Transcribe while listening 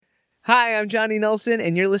Hi, I'm Johnny Nelson,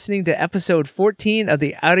 and you're listening to episode 14 of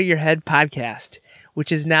the Out of Your Head podcast,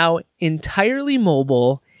 which is now entirely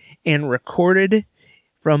mobile and recorded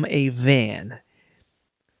from a van.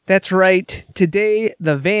 That's right. Today,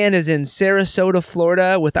 the van is in Sarasota,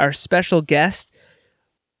 Florida, with our special guest,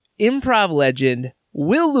 improv legend,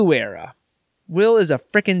 Will Luera. Will is a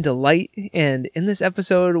frickin' delight, and in this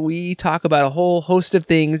episode, we talk about a whole host of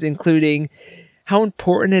things, including how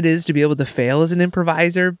important it is to be able to fail as an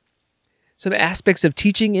improviser, some aspects of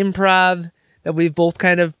teaching improv that we've both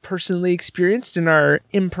kind of personally experienced in our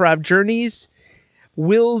improv journeys,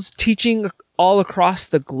 Will's teaching all across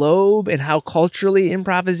the globe and how culturally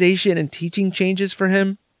improvisation and teaching changes for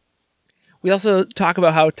him. We also talk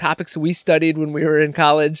about how topics we studied when we were in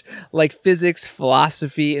college, like physics,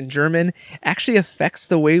 philosophy, and German, actually affects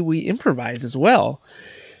the way we improvise as well.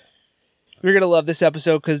 You're going to love this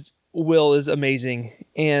episode because Will is amazing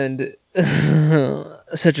and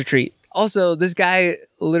such a treat. Also, this guy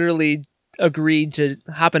literally agreed to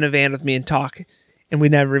hop in a van with me and talk, and we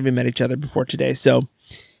never even met each other before today, so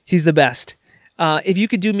he's the best. If you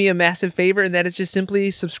could do me a massive favor, and that is just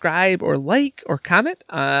simply subscribe or like or comment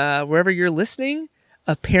wherever you're listening.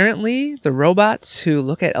 Apparently, the robots who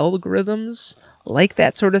look at algorithms like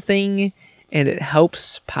that sort of thing, and it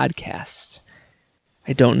helps podcasts.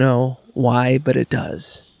 I don't know why, but it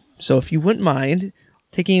does. So if you wouldn't mind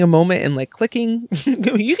taking a moment and clicking,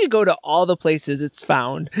 you can go to all the places it's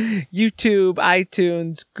found. YouTube,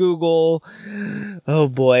 iTunes, Google. Oh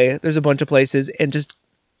boy, there's a bunch of places. And just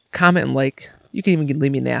comment and like. You can even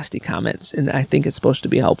leave me nasty comments, and I think it's supposed to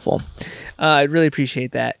be helpful. I really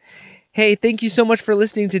appreciate that. Hey, thank you so much for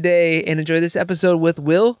listening today, and enjoy this episode with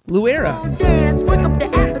Will Luera. Come on, dance, wake up the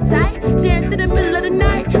appetite. Dance in the middle of the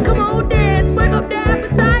night. Come on, dance, wake up the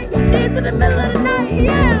appetite. Dance in the middle of the night.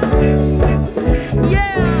 Yeah.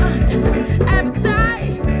 Appetite.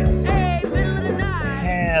 Hey, middle of the night.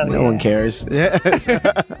 Hell No yeah. one cares. Yes.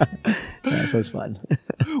 Yeah, so it's fun.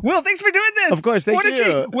 Will, thanks for doing this. Of course, thank What a you.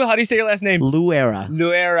 treat. Will, how do you say your last name? Luera.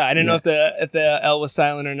 Luera. I didn't know Yeah. if the L was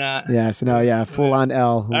silent or not. Yes, no, yeah, full on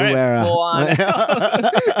L. All right, Luera. full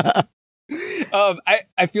on.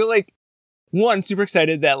 I feel like, one, super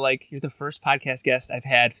excited that you're the first podcast guest I've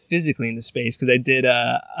had physically in the space, because I did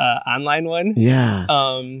a online one. Yeah.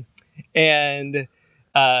 And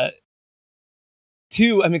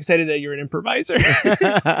two, I'm excited that you're an improviser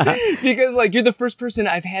because you're the first person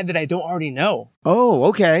I've had that I don't already know. Oh,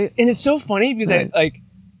 okay. And it's so funny because Right.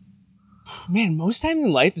 man, most times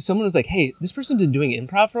in life, if someone was like, hey, this person's been doing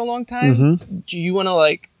improv for a long time, Mm-hmm. do you want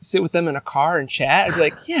to sit with them in a car and chat? I'd be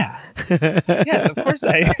like, yeah, yes, of course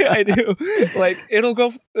I do.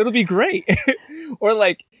 It'll be great. Or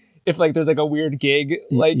if there's a weird gig,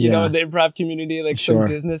 you know, in the improv community, Sure. some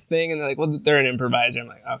business thing, and they're like, well, they're an improviser. I'm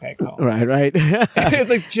like, okay, cool. Right.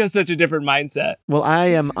 It's just such a different mindset. Well, I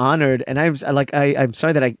am honored, and I'm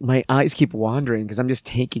sorry that my eyes keep wandering because I'm just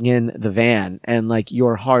taking in the van and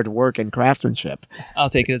your hard work and craftsmanship.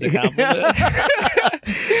 I'll take it as a compliment.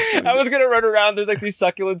 I was gonna run around. There's these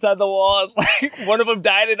succulents on the wall, and one of them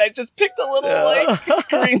died, and I just picked a little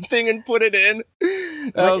green thing and put it in.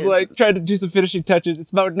 And I was trying to do some finishing touches.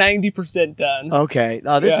 It's about 90% done. Okay.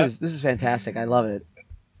 Oh, this Yeah. is fantastic. I love it.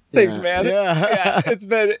 Thanks, Yeah. man. Yeah.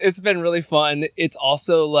 It's been really fun. It's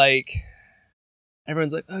also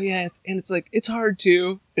everyone's like, oh yeah, it's hard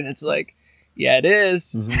too, and it's yeah, it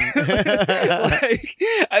is. Mhm.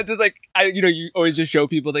 I just you always just show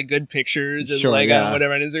people the good pictures and Sure, yeah. on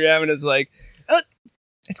whatever on Instagram, and it's oh,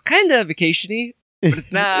 it's kind of vacationy, but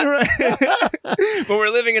it's not. Right. But we're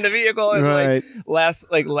living in a vehicle, and Right.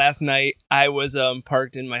 last night I was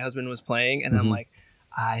parked and my husband was playing, and I'm Mhm. like,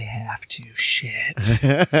 I have to shit.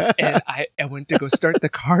 And I went to go start the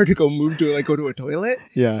car to go move to go to a toilet,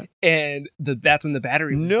 Yeah. and that's when the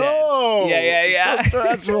battery was dead. No. Yeah. So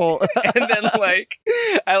stressful. And then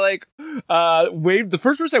I waved. The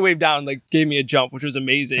first person I waved down gave me a jump, which was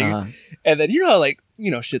amazing. And then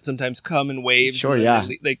how shit sometimes come in waves. Sure, and yeah.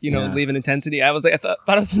 then leave an intensity. I was I thought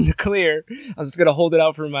I was in the clear. I was just gonna hold it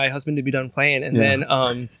out for my husband to be done playing, and Yeah.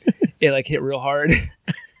 then it hit real hard.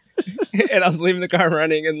 And I was leaving the car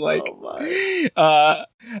running, and Oh,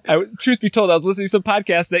 my. truth be told, I was listening to some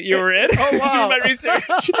podcast that you were in. Oh, wow. Doing my research.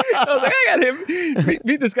 I was like, I got him.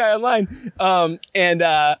 Meet this guy online. And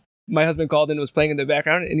my husband called and was playing in the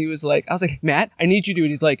background, and he was like, I was like, Matt, I need you to.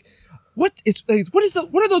 And he's like, what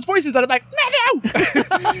are those voices? And I'm like, Matthew!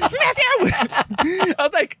 Matthew! I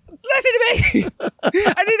was like, listen to me.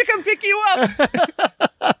 I need to come pick you up.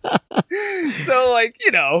 So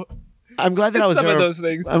I'm glad that I was some there. of those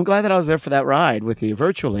things. I'm glad that I was there for that ride with you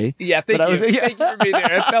virtually. Yeah, thank But I you. was- Thank you for being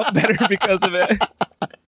there. I felt better because of it.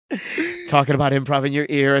 Talking about improv in your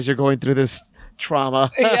ear as you're going through this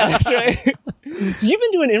trauma. Yeah, that's right. So you've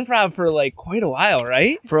been doing improv for like quite a while,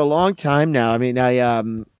 right? For a long time now. I mean, I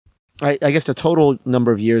guess the total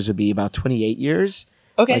number of years would be about 28 years.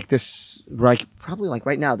 Okay. Like this, like probably like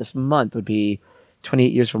right now, this month would be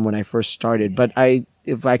 28 years from when I first started. But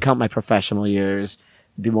if I count my professional years,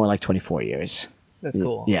 it'd be more like 24 years. That's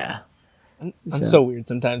cool. Yeah. I'm so weird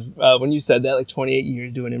sometimes. When you said that, like 28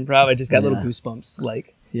 years doing improv, I just got little goosebumps.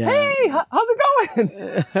 Like, Yeah. hey, how's it going?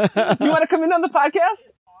 You want to come in on the podcast?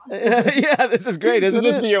 Yeah, this is great, isn't This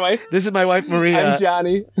must it? be your wife. This is my wife, Maria. I'm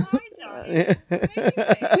Johnny. Hi, Johnny.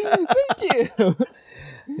 Thank you.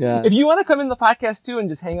 Yeah. If you want to come in the podcast too and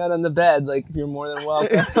just hang out on the bed, like you're more than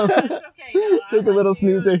welcome. It's okay. No, Take a little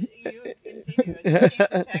snoozer. You continue it. You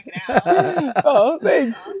can check it out. Oh,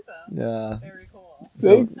 thanks. Awesome. Yeah. Very cool.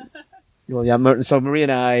 Thanks. Well, yeah. So Maria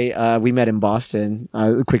and I, we met in Boston.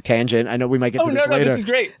 Quick tangent. I know we might get Oh, to this no, later. this is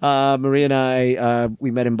great. Maria and I,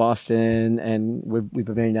 we met in Boston, and we've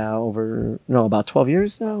been married now about 12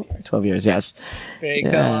 years now. 12 years, yes. Very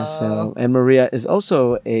Yeah. cool. And Maria is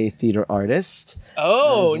also a theater artist.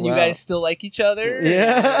 Oh, as and you well. guys still like each other? And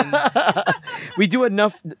Yeah. We do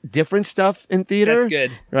enough different stuff in theater, that's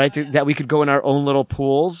good. right? That we could go in our own little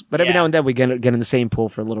pools, but every Yeah. now and then we get in the same pool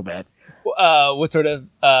for a little bit. What sort of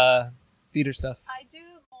theater stuff? I do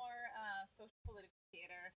more social political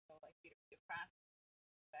theater, so like theater for the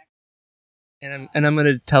oppressed. And I'm going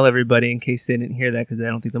to tell everybody in case they didn't hear that because I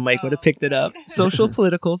don't think the mic would have picked it up. Social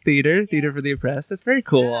political theater, theater for the oppressed. That's very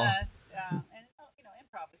cool. Yes, and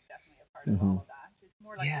improv is definitely a part of all of that. It's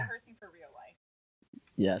more like Yeah. rehearsing for real life.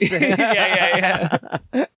 Yes.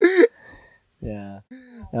 Yeah.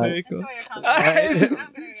 Yeah. Very cool. Enjoy your conversation.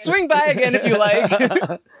 I'm gonna go. Swing by again if you like.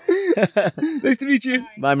 Nice to meet you.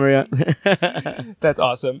 Bye, Maria. That's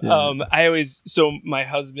awesome. Yeah. So my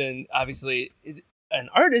husband obviously is an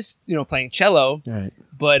artist, playing cello, All right.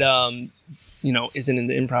 but isn't in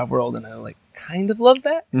the improv world, and I like kind of love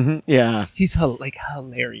that. Mm-hmm. Yeah. He's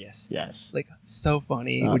hilarious, Yes. like so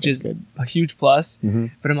funny, Oh, which that's is good. a huge plus. Mm-hmm.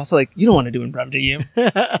 But I'm also like, you don't want to do improv, do you?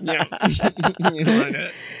 You don't want to do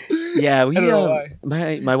it. Yeah, we. I don't know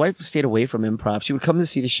why. My wife stayed away from improv. She would come to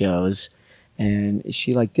see the shows, and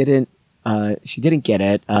she didn't get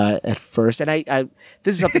it at first. And I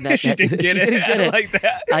this is something that She didn't get it. I like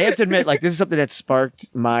that. I have to admit, like, this is something that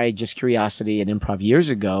sparked my just curiosity in improv years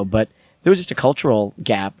ago, but there was just a cultural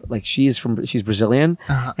gap. Like, she's Brazilian,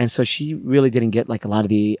 Uh-huh. and so she really didn't get like a lot of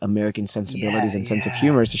the American sensibilities Yeah, and sense of yeah.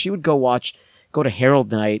 humor. So she would go to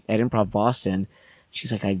Herald Night at Improv Boston. She's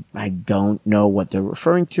like, I don't know what they're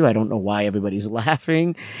referring to. I don't know why everybody's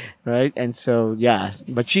laughing, right? And so, yeah.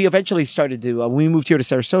 But she eventually started to, when we moved here to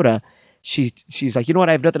Sarasota, she's like, you know what?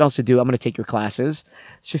 I have nothing else to do. I'm going to take your classes.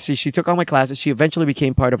 She took all my classes. She eventually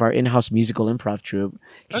became part of our in-house musical improv troupe.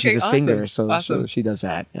 Okay, She's a awesome. singer, so Awesome. she does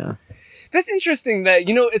that. Yeah. That's interesting that,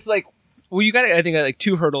 it's like, well, you got, I think, like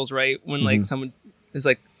two hurdles, right? When like someone is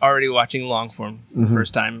like already watching long form for the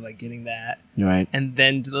first time, like getting that. You're right. And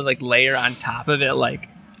then to like layer on top of it, like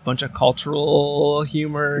a bunch of cultural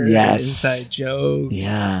humor, Yes. inside jokes.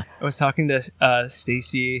 Yeah. I was talking to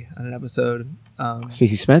Stacy on an episode.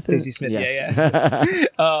 Stacey Smith? Stacey Smith, Yes.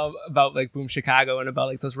 About like Boom Chicago and about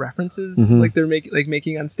like those references Mhm. like they're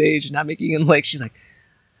making on stage and not making, and like she's like,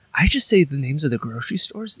 I just say the names of the grocery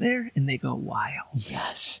stores there and they go wild.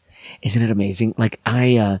 Yes. Isn't it amazing? Like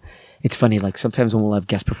it's funny, like sometimes when we'll have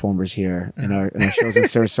guest performers here in our shows in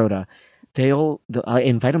Sarasota, I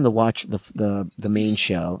invite them to watch the main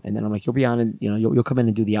show, and then I'm like, you'll be on, and you'll come in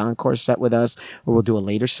and do the encore set with us, or we'll do a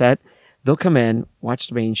later set. They'll come in, watch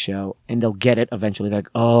the main show, and they'll get it eventually. They're like,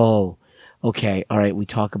 oh, okay, all right. We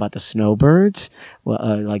talk about the snowbirds.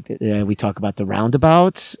 Well, we talk about the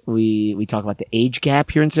roundabouts. We talk about the age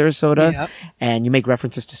gap here in Sarasota, Yep. and you make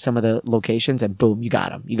references to some of the locations, and boom, you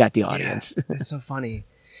got them. You got the audience. Yeah, that's so funny.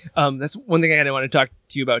 That's one thing I kind of want to talk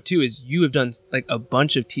to you about too. Is you have done like a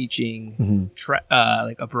bunch of teaching,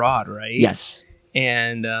 like abroad, right? Yes,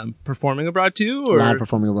 and performing abroad too, a or lot of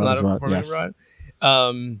performing a abroad lot as of well. performing Yes.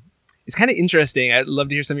 abroad. It's kind of interesting. I'd love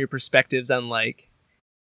to hear some of your perspectives on like,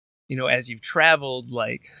 as you've traveled,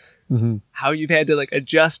 like Mm-hmm. how you've had to like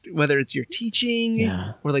adjust, whether it's your teaching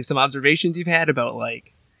Yeah. or like some observations you've had about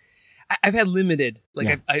like. I've had limited, like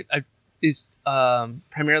Yeah. I've is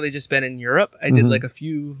primarily just been in Europe. I did Mhm. like a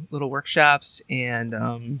few little workshops, and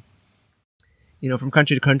from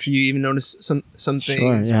country to country, you even notice some Sure,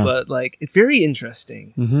 things. yeah. But like, it's very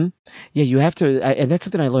interesting. Mm-hmm. Yeah, you have to, and that's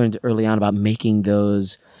something I learned early on about making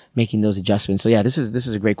those adjustments. So yeah, this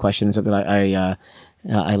is a great question. It's something I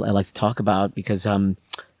like to talk about because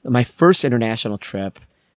my first international trip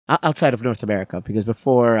outside of North America, because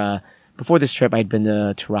before before this trip, I'd been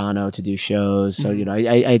to Toronto to do shows. So,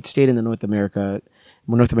 I'd stayed in the North American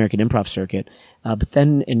improv circuit. But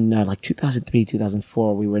then in like 2003,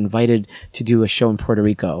 2004, we were invited to do a show in Puerto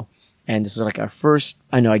Rico. And this was like our first,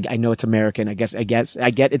 I know it's American. I get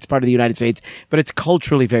it's part of the United States, but it's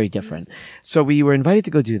culturally very different. So we were invited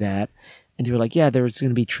to go do that. And they were like, yeah, there's going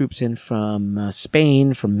to be troops in from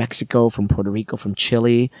Spain, from Mexico, from Puerto Rico, from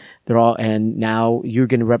Chile. And now you're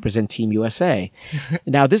going to represent Team USA.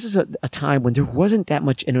 Now, this is a time when there wasn't that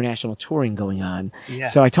much international touring going on. Yeah.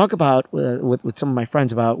 So I talk about with some of my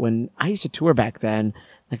friends about when I used to tour back then,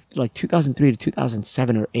 like 2003 to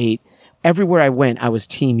 2007 or 8. Everywhere I went, I was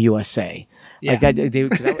Team USA. Yeah. Like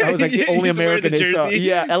I was like the only You used to wear American the they saw. jersey.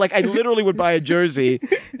 Yeah, I literally would buy a jersey,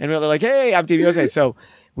 and we were like, "Hey, I'm Team USA." So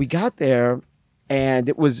we got there, and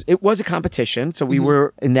it was a competition. So we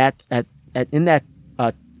were in that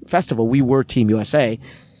festival. We were Team USA,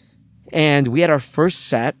 and we had our first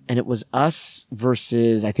set, and it was us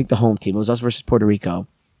versus, I think, the home team. It was us versus Puerto Rico,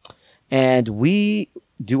 and we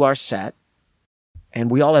do our set. And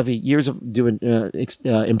we all have years of doing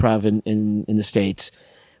improv in the States.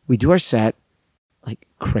 We do our set like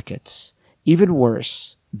crickets. Even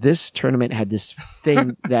worse, this tournament had this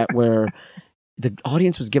thing where the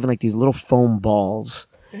audience was given like these little foam balls.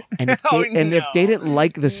 And if they didn't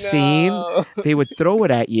like the scene, they would throw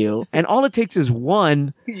it at you. And all it takes is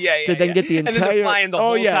one to then get the entire. And then they're flying the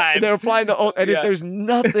whole time. They're flying the whole. And there's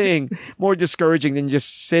nothing more discouraging than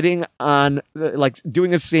just sitting on like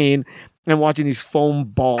doing a scene and watching these foam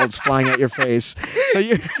balls flying at your face.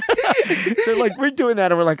 So like we're doing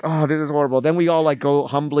that and we're like, oh, this is horrible. Then we all like go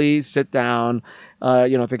humbly sit down,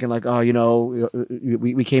 thinking like, oh,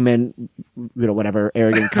 we came in, whatever,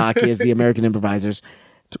 arrogant, cocky as the American improvisers.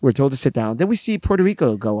 We're told to sit down. Then we see Puerto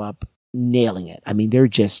Rico go up, nailing it. I mean, they're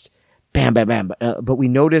just bam, bam, bam. But we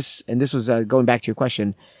notice, and this was going back to your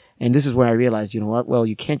question, and this is where I realized, you know what? Well,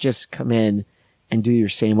 you can't just come in and do your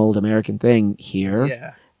same old American thing here.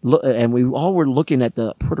 Yeah. And we all were looking at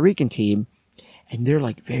the Puerto Rican team, and they're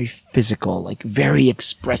like very physical, like very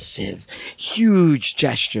expressive, huge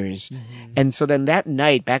gestures. Mm-hmm. And so then that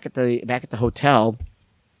night, back at the hotel,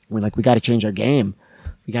 we're like, we got to change our game.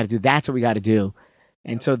 We got to do. That's what we got to do.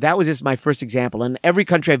 And so that was just my first example. And every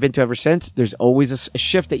country I've been to ever since, there's always a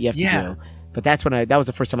shift that you have to do. But that was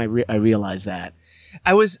the first time I realized that.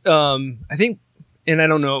 I was, I think, and I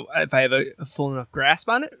don't know if I have a full enough grasp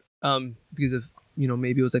on it, because of,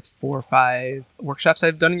 maybe it was like 4 or 5 workshops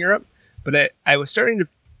I've done in Europe. But I was starting to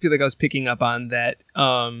feel like I was picking up on that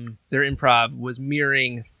their improv was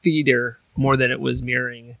mirroring theater more than it was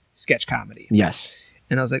mirroring sketch comedy. Yes.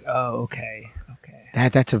 And I was like, oh, okay.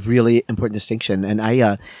 That's a really important distinction. And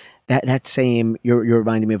I that same you're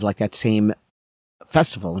reminding me of like that same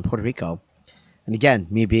festival in Puerto Rico. And again,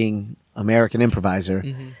 me being American improviser,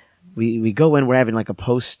 we go in, we're having like a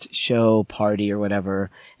post-show party or whatever,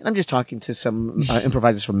 and I'm just talking to some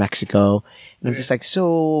improvisers from Mexico, and I'm just like,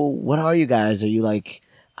 so what are you guys? Are you like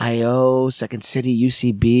IO, Second City,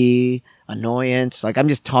 UCB, Annoyance? Like I'm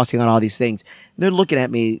just tossing out all these things. They're looking at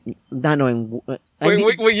me, not knowing. What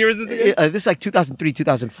year is this again? This is like 2003,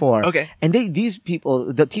 2004. Okay. And these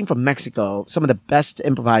people, the team from Mexico, some of the best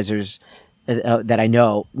improvisers that I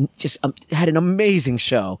know, just had an amazing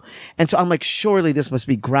show. And so I'm like, surely this must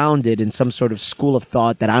be grounded in some sort of school of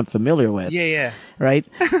thought that I'm familiar with. Yeah. Right?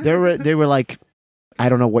 They were like, I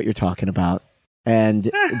don't know what you're talking about. And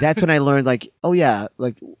that's when I learned like, oh yeah,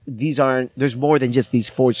 like there's more than just these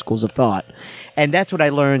 4 schools of thought. And that's what I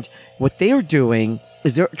learned. What they're doing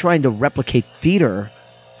is they're trying to replicate theater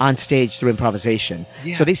on stage through improvisation.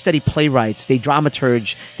 Yeah. So they study playwrights, they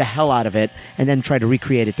dramaturge the hell out of it, and then try to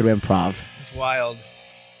recreate it through improv. It's wild.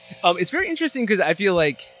 It's very interesting because I feel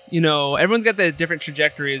like, everyone's got the different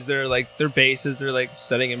trajectories. They're like their bases, they're like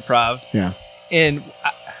studying improv. Yeah. And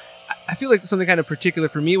I feel like something kind of particular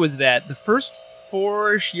for me was that the first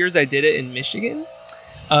 4-ish years I did it in Michigan,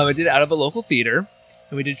 I did it out of a local theater,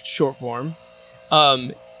 and we did short form.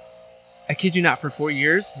 I kid you not, for 4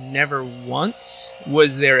 years, never once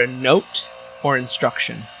was there a note or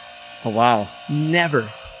instruction. Oh, wow. Never.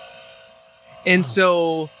 And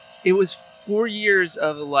so it was 4 years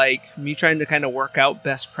of like me trying to kind of work out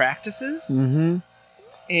best practices. Mm-hmm.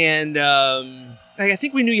 And I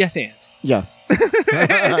think we knew Yes and. Yeah.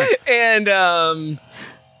 And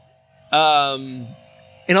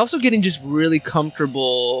also getting just really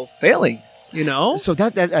comfortable failing. So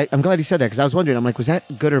I'm glad you said that, because I was wondering, I'm like, was that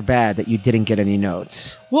good or bad that you didn't get any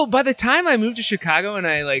notes? Well, by the time I moved to Chicago and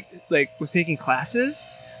I like was taking classes,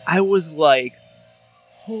 I was like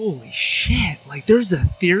holy shit, like there's a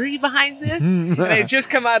theory behind this. And I had just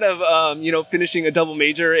come out of finishing a double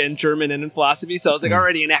major in German and in philosophy, so I was like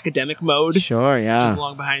already in academic mode. Sure, Which yeah. is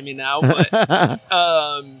long behind me now, but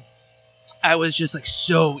I was just like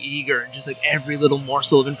so eager, and just like every little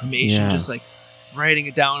morsel of information, Yeah. just like writing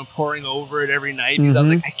it down and poring over it every night, because I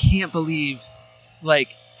was like, I can't believe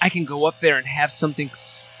like I can go up there and have something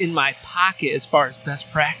in my pocket as far as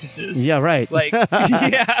best practices. Yeah, right. Like,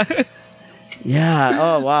 yeah. Yeah.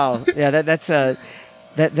 Oh, wow. Yeah, that's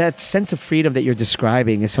that sense of freedom that you're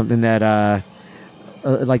describing is something that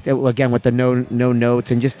like again with the no notes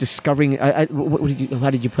and just discovering. How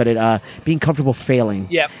did you put it? Being comfortable failing.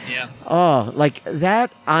 Yep. Yeah. Oh, like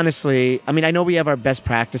that. Honestly, I mean, I know we have our best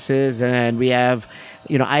practices and we have,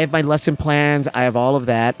 I have my lesson plans. I have all of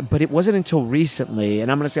that, but it wasn't until recently,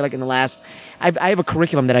 and I'm going to say like in the last, I have a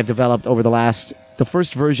curriculum that I've developed over the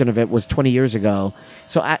first version of it was 20 years ago.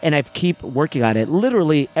 So I keep working on it.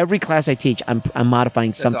 Literally every class I teach, I'm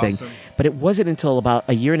modifying something. Awesome. But it wasn't until about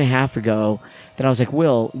a year and a half ago that I was like,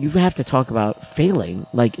 Will, you have to talk about failing.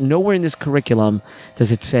 Like nowhere in this curriculum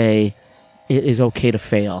does it say it is okay to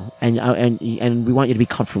fail, and we want you to be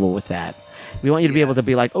comfortable with that. We want you to be able to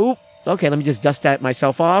be like, oh, okay, let me just dust that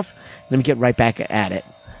myself off. Let me get right back at it.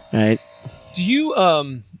 Right? Do you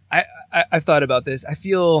I've thought about this. I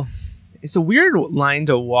feel it's a weird line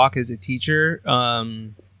to walk as a teacher,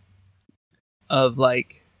 of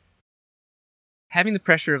like having the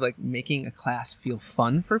pressure of like making a class feel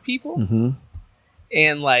fun for people, Mm-hmm.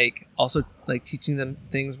 and like also like teaching them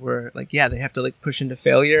things where like, yeah, they have to like push into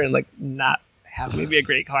failure and like not have maybe a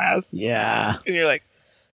great class. Yeah. And you're like,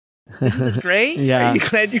 isn't this great? Yeah. Are you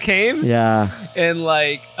glad you came? Yeah. And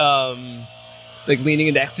like leaning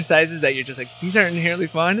into exercises that you're just like, these aren't inherently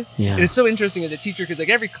fun. Yeah. And it's so interesting as a teacher because like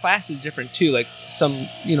every class is different too. Like some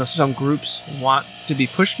groups want to be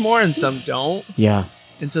pushed more and some don't. Yeah.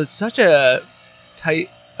 And so it's such a tight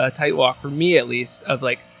walk for me, at least, of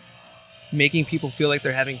like making people feel like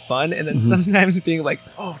they're having fun, and then sometimes being like,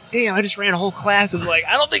 oh damn, I just ran a whole class and like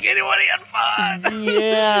I don't think anybody had fun.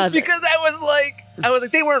 Yeah. Because I was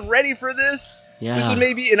like they weren't ready for this. Yeah. This was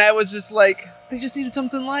maybe, and I was just like, they just needed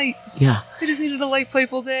something light. Yeah. They just needed a light,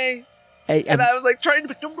 playful day. Hey, And I was like trying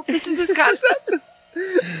to, this is this concept.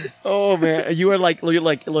 oh man, you're like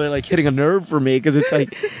hitting a nerve for me because it's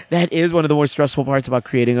like that is one of the more stressful parts about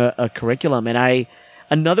creating a curriculum. And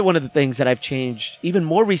another one of the things that I've changed even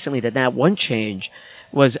more recently than that one change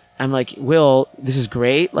was I'm like, Will, this is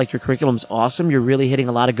great. Like your curriculum's awesome. You're really hitting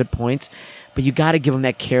a lot of good points, but you got to give them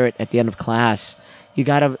that carrot at the end of class. You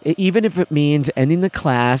got to, even if it means ending the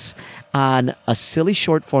class on a silly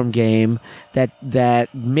short form game that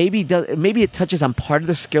maybe it touches on part of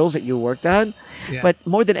the skills that you worked on, Yeah. but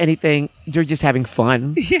more than anything, you're just having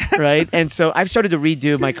fun, right? And so I've started to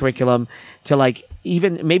redo my curriculum to like,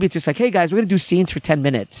 even maybe it's just like, hey guys, we're going to do scenes for 10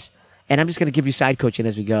 minutes and I'm just going to give you side coaching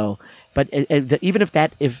as we go. But even if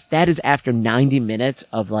that is after 90 minutes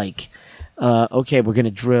of like, okay, we're going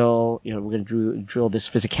to drill, we're going to drill this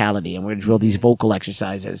physicality and we're going to drill these vocal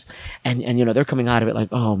exercises. And they're coming out of it like,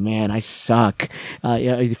 oh man, I suck.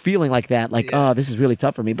 Feeling like that, like, oh, this is really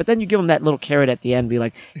tough for me. But then you give them that little carrot at the end, be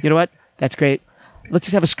like, you know what? That's great. Let's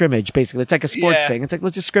just have a scrimmage, basically. It's like a sports thing. It's like,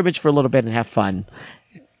 let's just scrimmage for a little bit and have fun.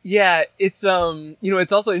 Yeah, it's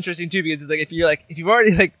it's also interesting too because it's like if you've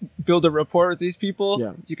already like built a rapport with these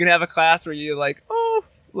people, you can have a class where you like, oh,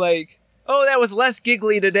 that was less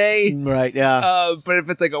giggly today. Right, yeah. But if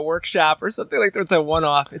it's like a workshop or something like that, it's a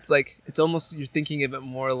one-off. It's like, it's almost, you're thinking of it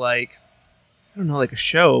more like, I don't know, like a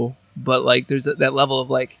show, but like there's that level of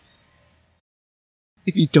like,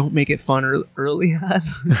 if you don't make it fun early on,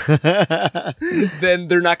 then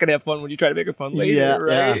they're not going to have fun when you try to make it fun later,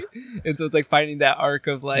 right? Yeah. And so it's like finding that arc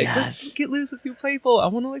of like, let's get loose, let's get playful. I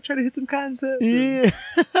want to like try to hit some concepts. Yeah.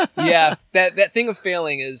 Yeah, that thing of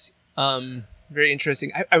failing is very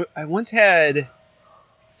interesting. I once had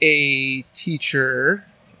a teacher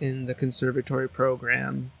in the conservatory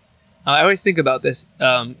program. I always think about this.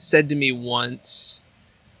 Said to me once,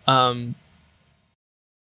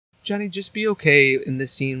 Johnny, just be okay in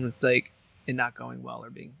this scene with like it not going well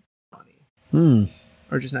or being funny,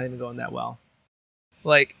 or just not even going that well.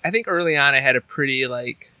 Like I think early on I had a pretty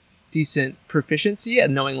like decent proficiency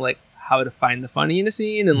at knowing like how to find the funny in a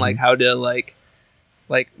scene and like how to like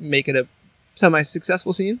make it a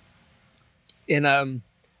semi-successful scene. And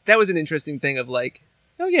that was an interesting thing of like,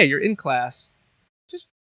 oh yeah, you're in class,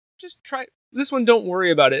 just try this one. Don't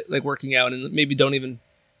worry about it like working out, and maybe don't even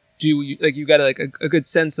do like you got like a good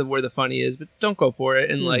sense of where the funny is, but don't go for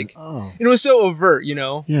it. And like it was so overt,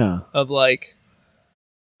 of like,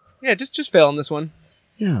 yeah, just fail on this one.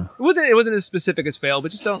 Yeah. It wasn't as specific as fail,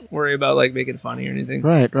 but just don't worry about like making it funny or anything.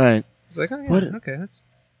 Right. Right. It's like, oh yeah, What- okay, that's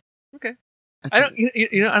okay. That's I don't,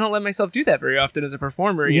 I don't let myself do that very often as a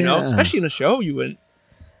performer. You know, Yeah. especially in a show, you wouldn't.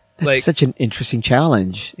 That's like- such an interesting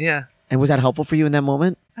challenge. Yeah, And was that helpful for you in that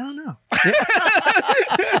moment? I don't know.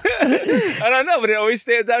 I don't know, but it always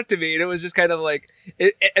stands out to me, and it was just kind of like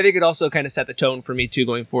I think it also kind of set the tone for me too,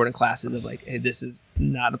 going forward in classes of like, hey, this is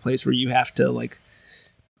not a place where you have to like.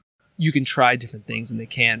 You can try different things and they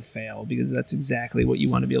can fail, because that's exactly what you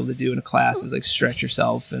want to be able to do in a class is like stretch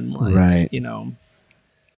yourself and like, Right. you know,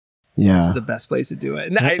 Yeah. it's the best place to do it.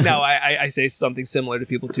 And I say something similar to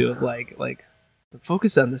people too of like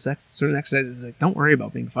focus on this certain exercise is like, don't worry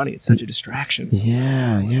about being funny. It's such a distraction.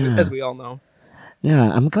 Yeah. Yeah. As we all know.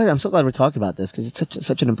 Yeah, I'm glad. I'm so glad we're talking about this because it's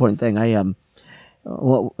such an important thing.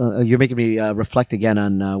 You're making me reflect again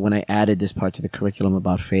on when I added this part to the curriculum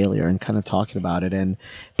about failure and kind of talking about it. And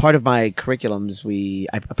part of my curriculums,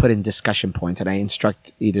 I put in discussion points, and I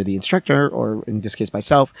instruct either the instructor or, in this case,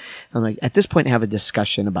 myself. I'm like, at this point, have a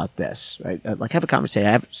discussion about this, right? Like, have a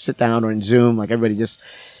conversation. Sit down or in Zoom, like everybody just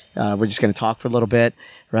we're just going to talk for a little bit,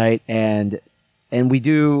 right? And we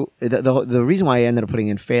do the reason why I ended up putting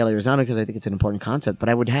in failure is not because I think it's an important concept, but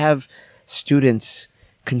I would have students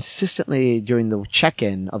consistently during the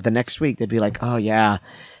check-in of the next week, they'd be like, "Oh yeah,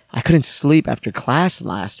 I couldn't sleep after class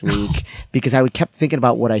last week because I kept thinking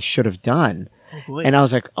about what I should have done." boy. And I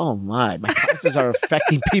was like, "Oh my classes are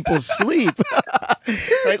affecting people's sleep."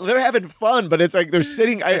 Right? They're having fun, but it's like they're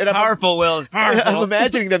sitting. It's powerful, Will. It's powerful. I'm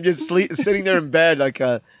imagining them just sitting there in bed, like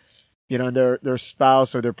their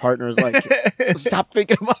spouse or their partner is like, "Stop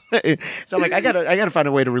thinking about it." So I'm like, I gotta find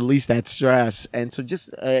a way to release that stress. And so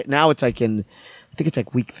just now it's like I think it's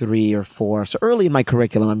like week 3 or 4. So early in my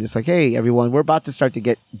curriculum, I'm just like, hey, everyone, we're about to start to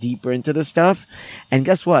get deeper into this stuff. And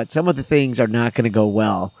guess what? Some of the things are not going to go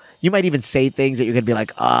well. You might even say things that you're going to be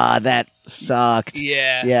like, that sucked.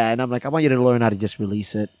 Yeah. Yeah. And I'm like, I want you to learn how to just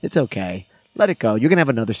release it. It's okay. Let it go. You're going to have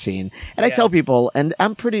another scene. And I tell people, and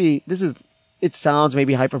it sounds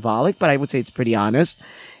maybe hyperbolic, but I would say it's pretty honest.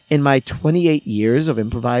 In my 28 years of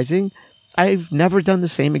improvising, I've never done the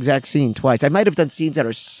same exact scene twice. I might have done scenes that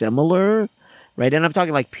are similar, right? And I'm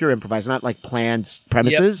talking like pure improvise, not like planned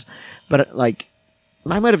premises, but like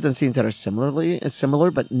I might have done scenes that are similar,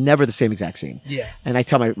 but never the same exact scene. Yeah. And I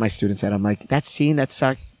tell my students that I'm like, that scene that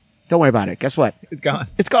sucked, don't worry about it. Guess what? It's gone.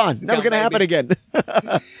 It's gone. It's never gone, going to happen again.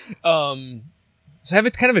 So I have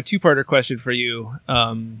a kind of a 2-parter question for you.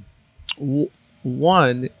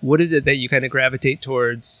 One, what is it that you kind of gravitate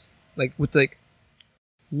towards? Like,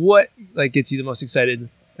 what like gets you the most excited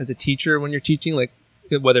as a teacher when you're teaching? Like,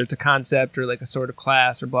 whether it's a concept or like a sort of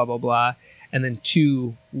class or blah blah blah. And then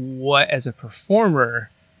 2, what as a performer,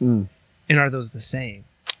 and are those the same?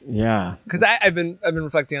 Yeah. Because I've been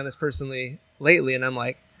reflecting on this personally lately, and I'm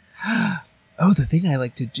like, oh, the thing I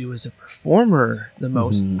like to do as a performer the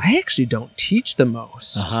most, I actually don't teach the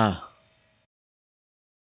most.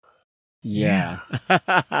 Yeah.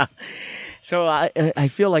 So I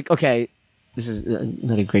feel like, okay, this is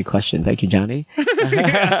another great question. Thank you, Johnny.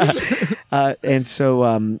 And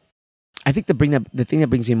so I think the thing that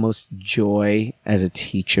brings me most joy as a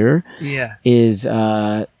teacher is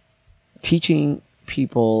teaching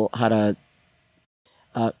people how to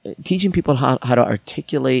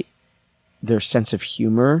articulate their sense of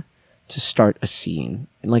humor to start a scene.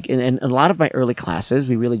 And like in a lot of my early classes,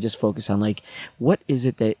 we really just focus on like, what is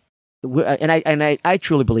it that, and I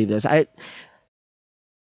truly believe this.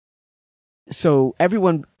 So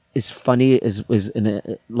everyone is funny is in a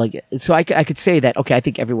like, so I could say that, okay, I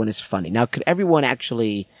think everyone is funny. Now, could everyone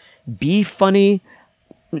actually be funny?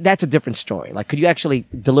 That's a different story. Like, could you actually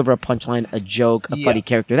deliver a punchline, a joke, a funny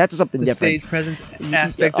character? That's something the different. Stage presence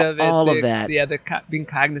aspect of it. All of that. Yeah, being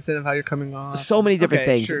cognizant of how you're coming off. So many different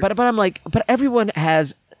things. Sure. But I'm like, but everyone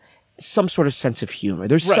has some sort of sense of humor.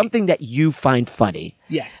 There's something that you find funny.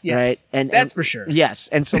 Yes. Right? And that's for sure. Yes.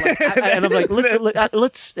 And so like, and I'm like,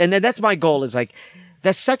 let's, and then that's my goal is like,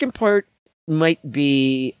 the second part might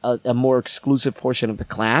be a more exclusive portion of the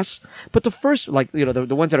class, but the first, like, you know,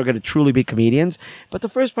 the ones that are going to truly be comedians, but the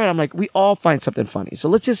first part, I'm like, we all find something funny. So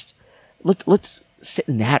let's sit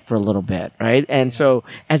in that for a little bit. Right. And so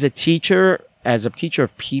as a teacher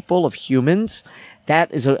of people, of humans,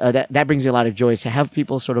 that is that brings me a lot of joy, is to have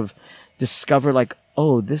people sort of discover like,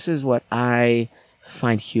 oh, this is what I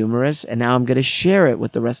find humorous, and now I'm going to share it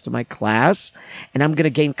with the rest of my class, and I'm going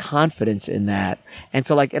to gain confidence in that. And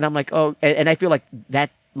so like, and I'm like, oh, and I feel like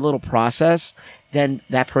that little process, then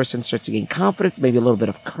that person starts to gain confidence, maybe a little bit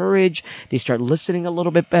of courage. They start listening a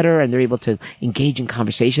little bit better, and they're able to engage in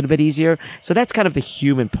conversation a bit easier. So that's kind of the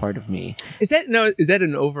human part of me. Is that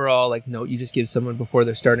an overall like note you just give someone before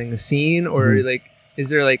they're starting a scene, or like is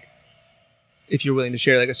there like, if you're willing to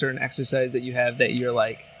share like a certain exercise that you have that you're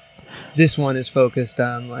like, this one is focused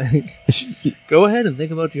on like, go ahead and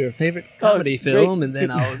think about your favorite comedy film, and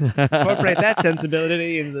then I'll incorporate that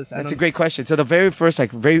sensibility into this. That's a great question. So the very first,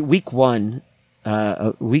 like week one,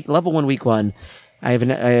 level 1, week 1, I have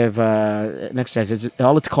an exercise.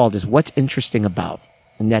 All it's called is what's interesting about,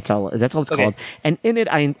 and that's all it's called. And in it,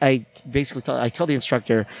 I basically tell the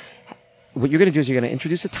instructor, what you're going to do is you're going to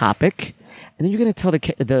introduce a topic, and then you're going to tell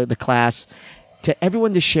the class, to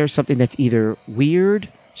everyone to share something that's either weird,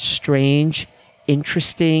 strange,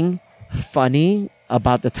 interesting, funny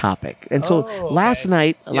about the topic. And so last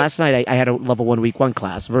night I had a level 1, week 1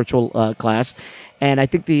 class, virtual class, and I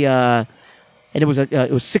think and it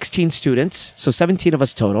was 16 students, so 17 of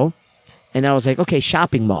us total. And I was like, okay,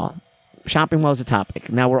 shopping mall. Shopping mall is a topic.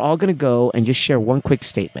 Now we're all going to go and just share one quick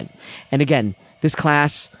statement. And again, this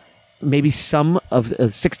class, maybe some of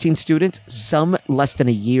 16 students, some less than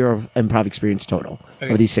a year of improv experience total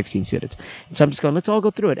of these 16 students. And so I'm just going, let's all go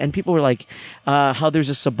through it. And people were like, how there's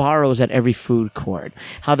a Sbarro's at every food court,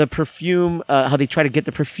 how the perfume, how they try to get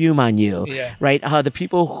the perfume on you, right? How the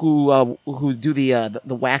people who do the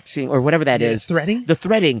waxing or whatever that is, the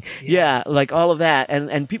threading, like all of that,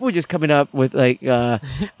 and people were just coming up with like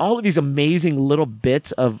all of these amazing little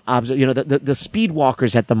bits of the speed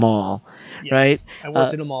walkers at the mall, right? I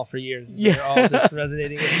worked in a mall for years. They're all just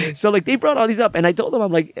resonating with me. So like they brought all these up, and I told them,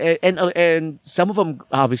 I'm like, and some of them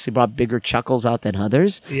obviously brought bigger chuckles out than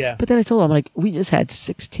others. Yeah. But then I told them, I'm like, we just had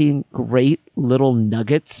 16 great little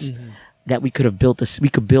nuggets that we could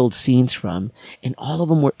build scenes from, and all of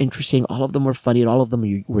them were interesting, all of them were funny, and all of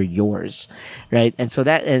them were yours, right? And so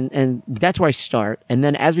that and that's where I start, and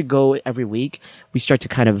then as we go every week, we start to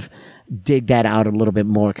kind of dig that out a little bit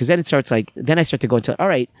more, because then it starts like, then I start to go into, all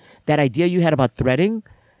right, that idea you had about threading.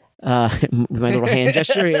 With my little hand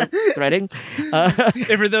gesture here, threading. And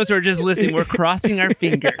for those who are just listening, we're crossing our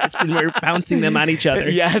fingers and we're bouncing them on each other.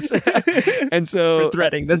 Yes. And so for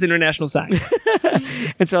threading, that's international sign.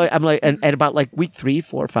 And so I'm like, and at about like week 3,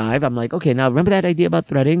 4, 5, I'm like, okay, now remember that idea about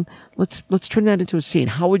threading? Let's turn that into a scene.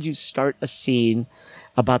 How would you start a scene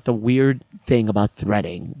about the weird thing about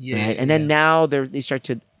threading? Right? And then now they start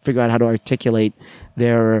to figure out how to articulate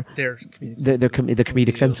their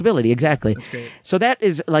comedic sensibility. Exactly. That's great. So that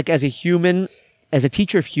is like, as a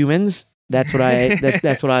teacher of humans, that's what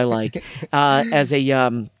that's what I like.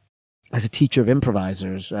 As a teacher of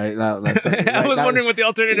improvisers, right? I was wondering what the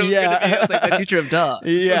alternative was going to be. I was like, the teacher of dogs.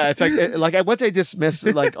 Yeah, it's like once I dismiss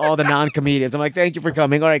like all the non-comedians, I'm like, thank you for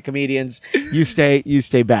coming. All right, comedians, you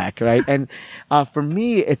stay back, right? And for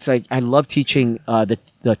me, it's like I love teaching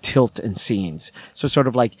the tilt in scenes. So sort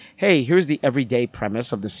of like, hey, here's the everyday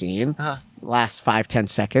premise of the scene. Last 5-10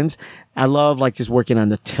 seconds. I love like just working on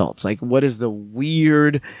the tilts. Like, what is the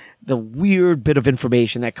weird bit of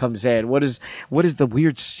information that comes in? What is the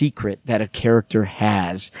weird secret that a character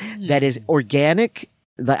has that is organic?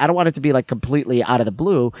 I don't want it to be like completely out of the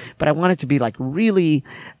blue, but I want it to be like really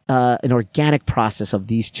an organic process of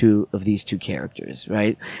these two characters,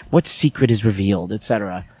 right? What secret is revealed,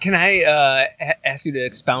 etc. Can I ask you to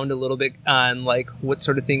expound a little bit on like what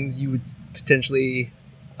sort of things you would potentially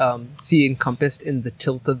see encompassed in the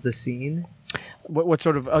tilt of the scene? What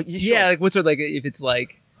sort of? Sure. Yeah, like what sort of, like, if it's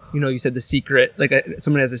like, you said the secret, like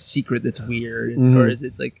someone has a secret that's weird, or is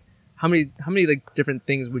it like how many like different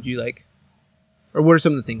things would you like, or what are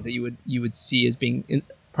some of the things that you would see as being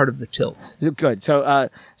part of the tilt? Good. So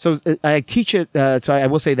I teach it. So I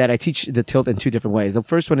will say that I teach the tilt in 2 different ways. The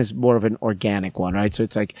first one is more of an organic one, right? So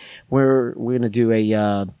it's like we're going to do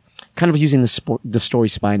a kind of using the story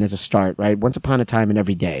spine as a start, right? Once upon a time and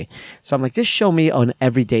every day. So I'm like, just show me an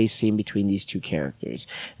everyday scene between these 2 characters.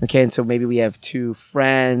 Okay. And so maybe we have 2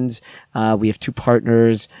 friends, we have 2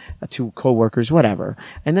 partners, 2 coworkers, whatever.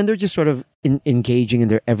 And then they're just sort of engaging in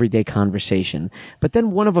their everyday conversation. But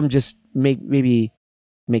then one of them just maybe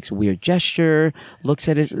makes a weird gesture, looks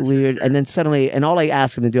at it weird. And then suddenly, and all I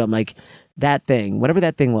ask him to do, I'm like, that thing, whatever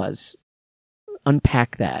that thing was,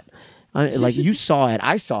 unpack that. Like, you saw it,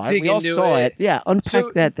 I saw it, we all saw it. Yeah,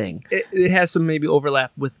 unpack that thing. It has some maybe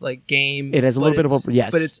overlap with like game. It has a little bit of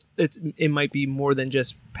yes, but it might be more than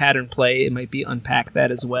just pattern play. It might be unpack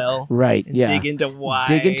that as well. Right. And yeah. Dig into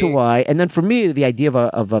why. And then for me, the idea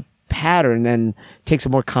of a pattern then takes a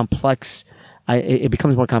more complex. It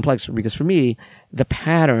becomes more complex, because for me, the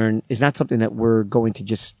pattern is not something that we're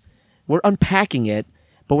unpacking it.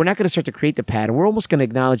 but we're not going to start to create the pattern. We're almost going to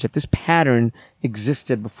acknowledge that this pattern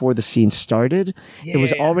existed before the scene started. It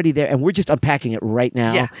was already there, and we're just unpacking it right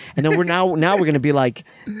now. Yeah. And then now we're going to be like,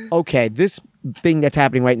 okay, this thing that's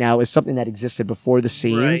happening right now is something that existed before the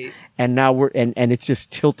scene, Right. and now and it's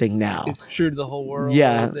just tilting now. It's true to the whole world.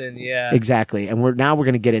 Yeah. And yeah. Exactly. And we're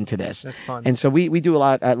going to get into this. That's fun. And so we do a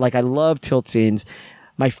lot. Like, I love tilt scenes.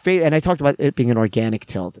 My favorite, and I talked about it being an organic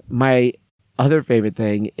tilt. My other favorite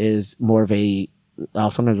thing is more of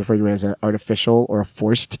I'll sometimes refer to it as an artificial or a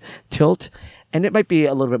forced tilt. And it might be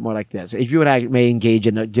a little bit more like this. If you and I may engage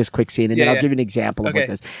in a just quick scene, and then I'll give you an example of what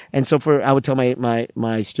this. And so I would tell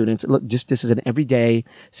my students, look, this is an everyday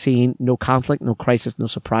scene, no conflict, no crisis, no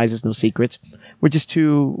surprises, no secrets. We're just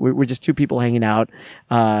two people hanging out,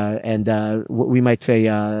 and we might say,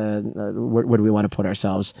 where do we want to put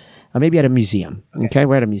ourselves? Maybe at a museum. Okay,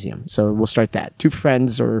 we're at a museum, so we'll start that. Two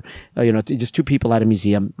friends, or just two people at a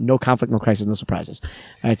museum. No conflict, no crisis, no surprises.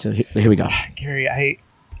 All right, so here we go. Gary,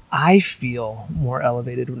 I feel more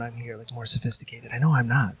elevated when I'm here, like more sophisticated. I know I'm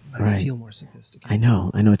not, but I feel more sophisticated. I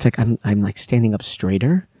know. It's like I'm like standing up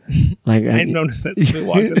straighter. Like I noticed that since we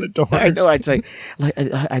walked in the door. I know. It's like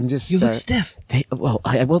I'm just. You look stiff. I know.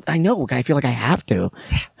 I feel like I have to.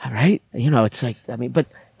 Right? It's like, but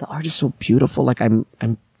the art is so beautiful. Like I'm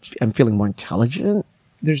feeling more intelligent.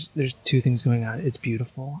 There's two things going on. It's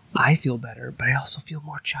beautiful. I feel better, but I also feel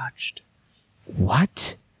more judged.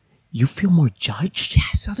 What? You feel more judged?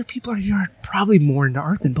 Yes, other people are probably more into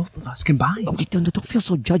art than both of us combined. Oh, don't feel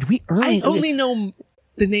so judged. We earn. I only know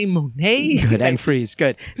the name Monet. Good, and Freeze.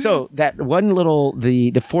 Good. So that one little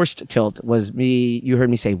the forced tilt was me. You heard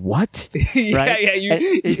me say what? Right? Yeah.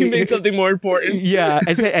 You made something more important. Yeah,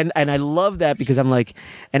 and I love that, because I'm like,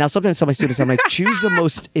 and I'll sometimes tell my students, I'm like, choose the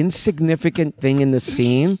most insignificant thing in the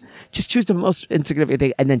scene. Just choose the most insignificant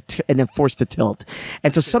thing, and then force the tilt.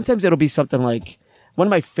 And so sometimes it'll be something like. One of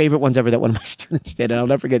my favorite ones ever that one of my students did, and I'll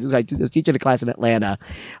never forget, I was teaching a class in Atlanta,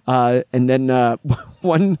 and then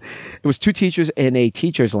it was two teachers in a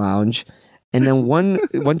teacher's lounge, and then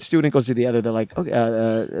one student goes to the other. They're like,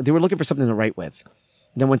 okay, they were looking for something to write with.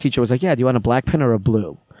 And then one teacher was like, yeah, do you want a black pen or a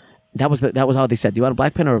blue? That was how they said, do you want a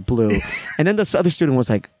black pen or a blue? And then this other student was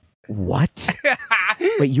like, what?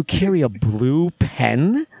 Wait, you carry a blue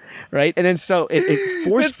pen? Right, and then so it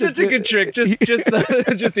forced. It's such a good trick. Just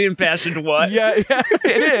the impassioned what? Yeah, it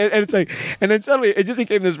is, and it's like, and then suddenly it just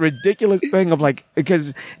became this ridiculous thing of like,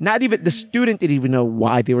 because not even the student didn't even know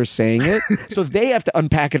why they were saying it, so they have to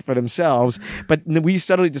unpack it for themselves. But we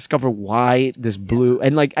suddenly discover why this blue,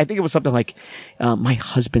 and like I think it was something like, my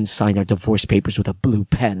husband signed our divorce papers with a blue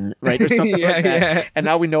pen, right, or something like that. Yeah. And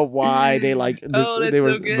now we know why they like. This, oh, that's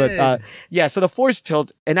so good. But yeah, so the forced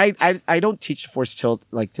tilt, and I don't teach forced tilt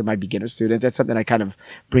like to my beginner students. That's something I kind of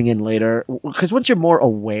bring in later, because once you're more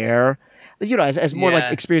aware, as more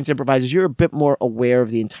like experienced improvisers, you're a bit more aware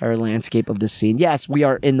of the entire landscape of the scene. Yes, we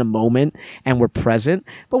are in the moment and we're present,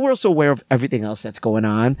 but we're also aware of everything else that's going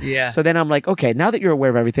on. Yeah. So then I'm like, okay, now that you're aware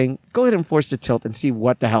of everything, go ahead and force the tilt and see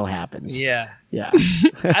what the hell happens. Yeah. Yeah.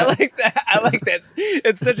 I like that.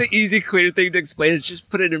 It's such an easy, clear thing to explain. It's just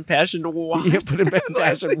put it in passion to what. Yeah, put it in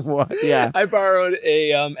passion to what. Yeah. I borrowed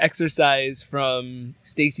a exercise from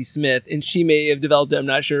Stacy Smith, and she may have developed it. I'm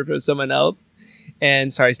not sure if it was someone else.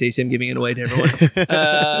 And sorry, Stacy, I'm giving it away to everyone.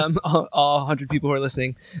 All 100 people who are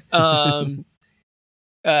listening.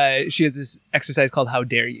 She has this exercise called "How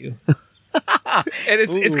Dare You," and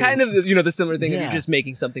it's kind of the similar thing. You're just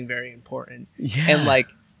making something very important, and like.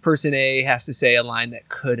 Person A has to say a line that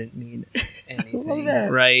couldn't mean anything,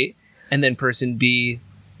 right? And then person B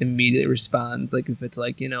immediately responds, like if it's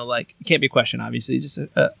like like it can't be a question, obviously, just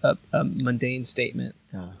a mundane statement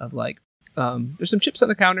of like, "There's some chips on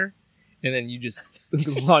the counter," and then you just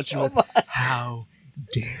launch with "How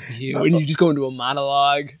dare you?" and you just go into a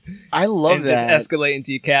monologue. I love that. Just escalate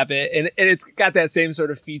until you cap it, and it's got that same sort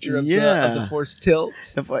of feature of the forced tilt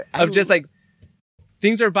of just like.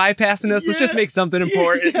 Things are bypassing us. Let's just make something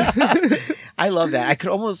important. Yeah. I love that. I could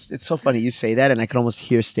almost. It's so funny you say that, and I could almost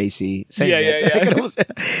hear Stacy saying that. Yeah. I could almost,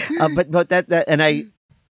 but that, and I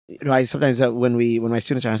sometimes when my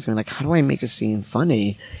students are asking me like, how do I make a scene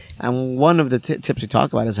funny? And one of the tips we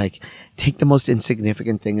talk about is like, take the most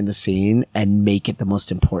insignificant thing in the scene and make it the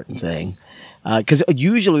most important thing. Because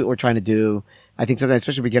usually what we're trying to do. I think sometimes,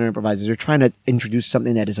 especially beginner improvisers, are trying to introduce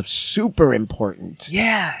something that is of super important.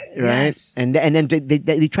 Yeah. Right. Yes. And then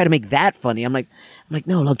they try to make that funny. I'm like,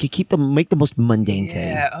 no, look, you make the most mundane thing.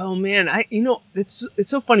 Yeah. Oh man, it's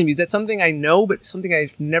so funny because that's something I know, but something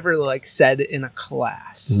I've never like said in a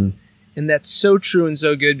class, and that's so true and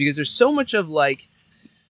so good because there's so much of like,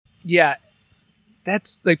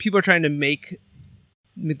 that's like people are trying to make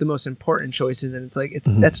the most important choices, and it's like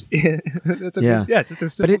that's that's a, Yeah. just a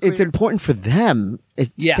But simple, it's clear- important for them.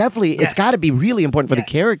 It's Yeah. definitely, Yes. it's got to be really important for the Yes.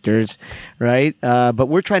 characters, right? But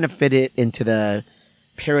we're trying to fit it into the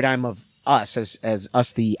paradigm of us as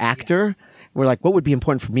us, the actor. We're like, what would be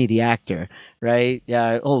important for me, the actor, right?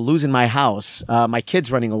 Yeah. Oh, losing my house, my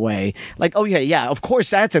kids running away. Like, oh yeah, of course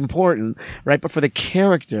that's important, right? But for the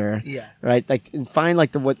character, Yeah. right? Like, find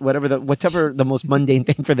like whatever the most mundane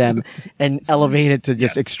thing for them, and elevate it to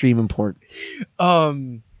just Yes. extreme important.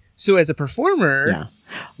 So as a performer, Yeah.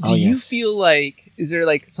 do Oh, you yes. feel like, is there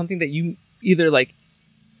like something that you either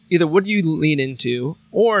what do you lean into,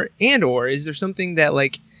 or is there something that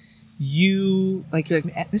like you like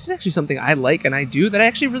this is actually something I like and I do that I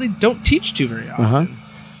actually really don't teach to very often? Uh-huh.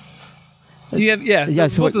 Do you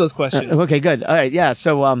have So both of those questions? okay, good. All right, yeah.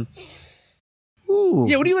 So, ooh.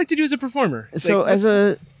 Yeah, what do you like to do as a performer? So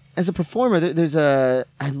Like, as a performer, there's I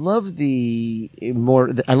love the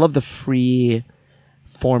free,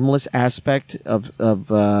 formless aspect of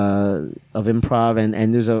improv,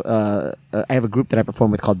 and there's I have a group that I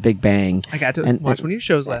perform with called Big Bang. I got to and- watch one of your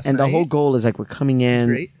shows last And night. the whole goal is like we're coming in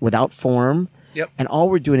Great. without form. Yep. And all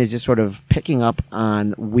we're doing is just sort of picking up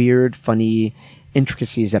on weird, funny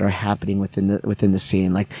intricacies that are happening within the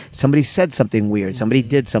scene. Like somebody said something weird, somebody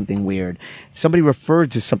did something weird, somebody referred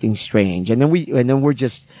to something strange, and then we're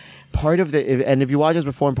just part of the. And if you watch us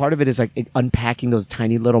perform, part of it is like unpacking those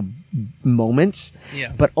tiny little moments,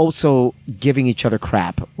 Yeah. but also giving each other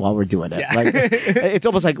crap while we're doing it. Yeah. Like it's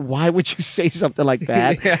almost like, why would you say something like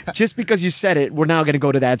that? Yeah. Just because you said it, we're now going to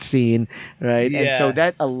go to that scene, right? And so Yeah.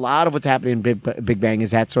 that a lot of what's happening in Big Bang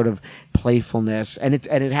is that sort of playfulness, and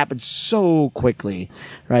it happens so quickly,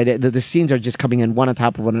 right? The scenes are just coming in one on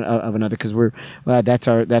top of another because we're that's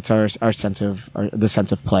our sense of the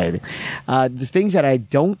sense of play. The things that I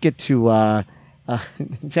don't get to.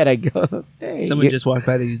 Said I go. Hey, Someone just walked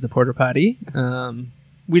by. They used the porta potty.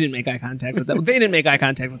 We didn't make eye contact with them. They didn't make eye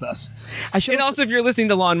contact with us. I should And also, if you're listening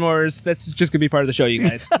to Lawnmowers, that's just gonna be part of the show, you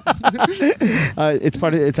guys. it's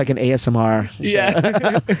part of it's like an ASMR show. Yeah.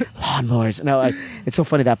 Lawnmowers. No, it's so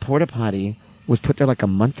funny that porta potty was put there like a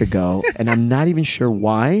month ago, and I'm not even sure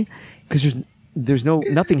why, because there's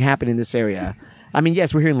nothing happening in this area. I mean,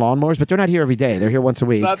 yes, we're hearing lawnmowers, but they're not here every day. They're here once a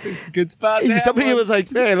week. Not the good spot. to have Somebody one. was like,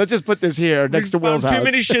 "Hey, let's just put this here next to We found Will's house." Too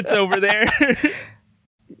many shits over there.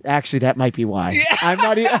 Actually, that might be why. Yeah. I'm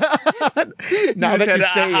not even. Now that just had you an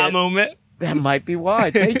say aha it, moment. that might be why.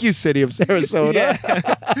 Thank you, City of Sarasota.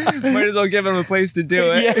 Yeah. Might as well give them a place to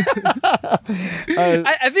do it. Yeah.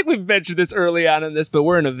 I think we've mentioned this early on in this, but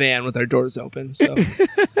we're in a van with our doors open. So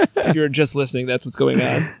if you're just listening, that's what's going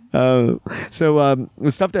on.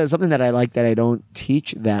 Something that I like that I don't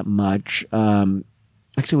teach that much.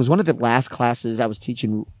 Actually, it was one of the last classes I was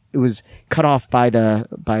teaching. It was cut off by the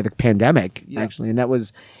pandemic, Yeah. actually, and that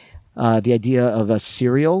was the idea of a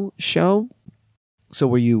serial show. So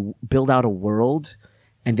where you build out a world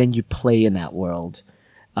and then you play in that world.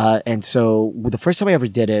 And so the first time I ever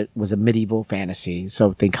did it was a medieval fantasy.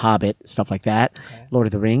 So think Hobbit, stuff like that, Okay. Lord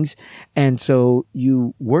of the Rings. And so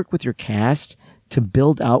you work with your cast to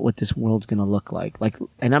build out what this world's going to look like.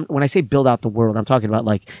 When I say build out the world, I'm talking about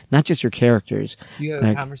like not just your characters. You have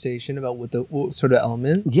Like- a conversation about what sort of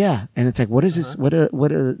elements. Yeah, and it's like, what is this?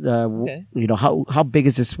 Okay. You know, how big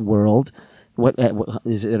is this world? What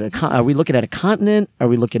is it? Are we looking at a continent? Are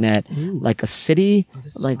we looking at like a city?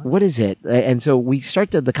 this is Like, fun. what is it? And so we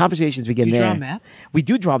start the conversations begin Do you there. draw a map? We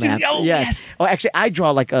do draw maps. oh, yes. Oh, actually, I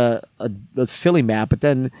draw like a silly map, but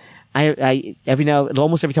then I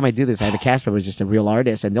almost every time I do this, I have a cast member who's just a real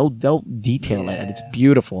artist, and they'll detail it, and it's Yeah.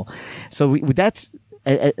 beautiful. So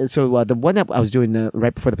the one that I was doing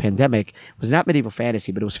right before the pandemic was not medieval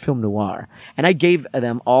fantasy, but it was film noir, and I gave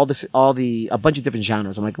them a bunch of different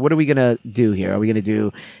genres. I'm like, what are we gonna do here? Are we gonna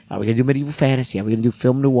do medieval fantasy? Are we gonna do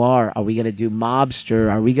film noir? Are we gonna do mobster?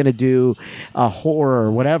 Are we gonna do horror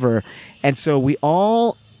or whatever? And so we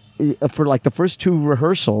all, for like the first two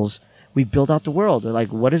rehearsals, we build out the world. They're like,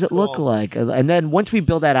 what does it look Cool. like? And then once we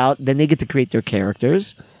build that out, then they get to create their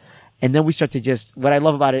characters, and then we start to just. What I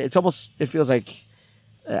love about it, it feels like.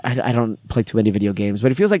 I don't play too many video games,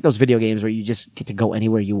 but it feels like those video games where you just get to go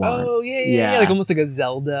anywhere you want. Oh yeah, like almost like a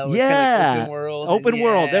Zelda. Where it's Yeah. kind of open world. Open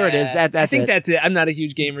world, there it is. Yeah. That's I think it. that's it. I'm not a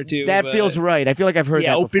huge gamer too. That but feels right. I feel like I've heard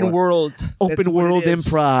yeah, that open before. world. That's Open what World it is.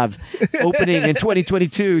 Improv opening in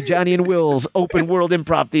 2022. Johnny and Will's Open World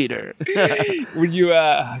Improv Theater. When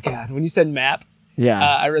you said map, Yeah.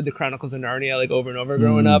 I read the Chronicles of Narnia like over and over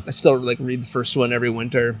growing up. I still like read the first one every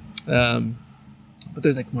winter. But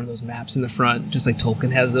there's like one of those maps in the front, just like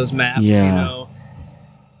Tolkien has those maps. Yeah. You know,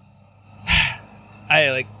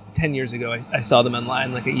 I like 10 years ago, I saw them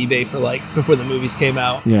online, like at eBay for like, before the movies came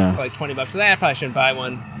out. Yeah. For like $20. So I probably shouldn't buy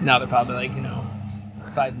one. Now they're probably like,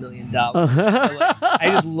 $5 million. But, like, I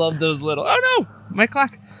just love those little, oh no, my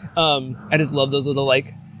clock. I just love those little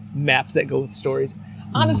like maps that go with stories.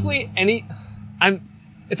 Honestly,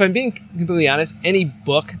 if I'm being completely honest, any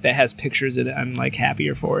book that has pictures in it, I'm like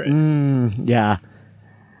happier for it. Yeah.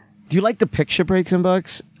 Do you like the picture breaks in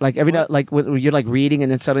books? Like every now, like when you're like reading and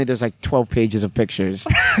then suddenly there's like 12 pages of pictures.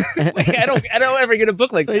 Like, I don't ever get a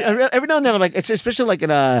book like that. Every now and then, I'm like, it's especially like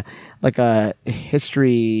in a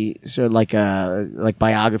history, sort of like a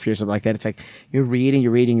biography or something like that. It's like you're reading,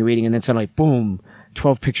 and then suddenly, boom,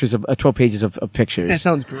 12 pages of pictures. That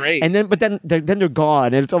sounds great. And then, but then they're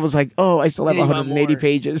gone, and it's almost like, oh, I still have Yeah, you want 180 more.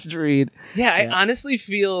 pages to read. Yeah, I honestly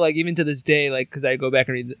feel like even to this day, like, because I go back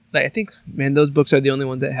and read, like, I think, man, those books are the only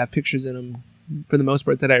ones that have pictures in them for the most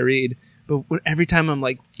part that I read. But every time I'm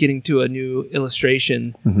like getting to a new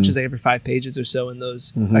illustration, which is like every 5 pages or so in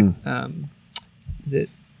those, like, is it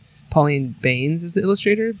Pauline Baines is the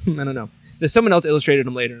illustrator? I don't know. There's someone else illustrated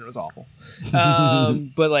them later and it was awful.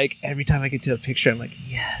 But like every time I get to a picture, I'm like,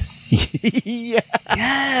 yes, Yeah.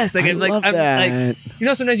 yes. Like I I'm like, love I'm that.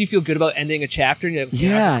 like, sometimes you feel good about ending a chapter and you're like,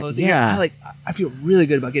 Yeah, I can close it here. yeah. I feel really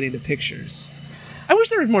good about getting to pictures. I wish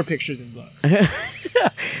there was more pictures in books.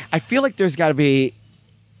 I feel like there's got to be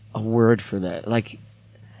a word for that. Like,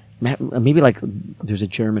 maybe like there's a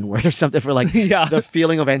German word or something for like Yeah. the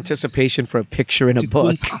feeling of anticipation for a picture in a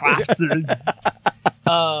book.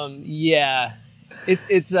 Yeah, it's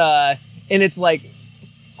and it's like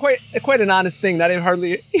quite an honest thing, not even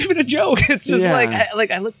hardly even a joke. It's just Yeah. I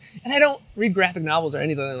look, and I don't read graphic novels or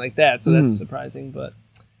anything like that, so that's surprising. But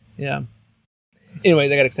yeah.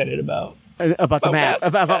 Anyways, I got excited about About the map. maps.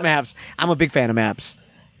 About maps. I'm a big fan of maps.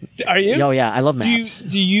 Are you? Oh yeah, I love Do you maps.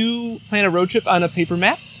 do you plan a road trip on a paper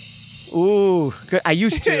map? Ooh, good. I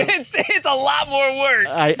used to. It's a lot more work.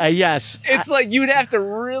 I yes. It's like you'd have to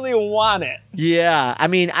really want it. Yeah, I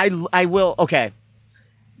mean, I will. Okay,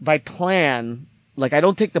 by plan, like I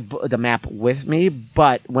don't take the map with me,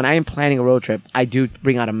 but when I am planning a road trip, I do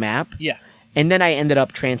bring out a map, Yeah. and then I ended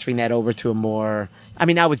up transferring that over to a more. I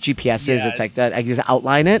mean, now with GPSs, Yeah, it's like it's- that. I just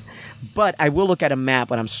outline it, but I will look at a map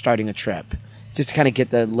when I'm starting a trip, just to kind of get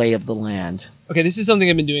the lay of the land. Okay, this is something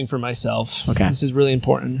I've been doing for myself. Okay. This is really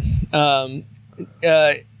important.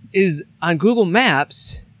 Is on Google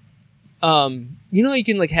Maps, you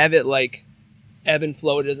can like have it like ebb and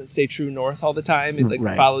flow. It doesn't stay true north all the time. It like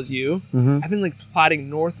Right. follows you. Mhm. I've been like plotting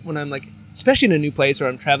north when I'm like, especially in a new place where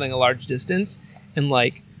I'm traveling a large distance and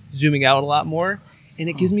like zooming out a lot more. And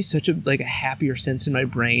it gives me such a happier sense in my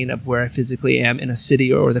brain of where I physically am in a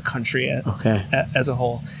city or the country Okay. as a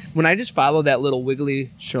whole. When I just follow that little wiggly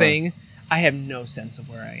Sure. thing, I have no sense of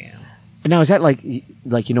where I am. Now is that like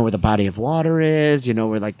you know where the body of water is? You know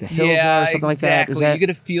where like the hills are, or something like that? Is that You get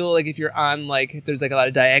to feel like if you're on like if there's like a lot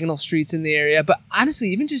of diagonal streets in the area. But honestly,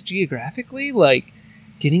 even just geographically, like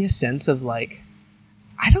getting a sense of like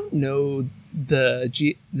I don't know the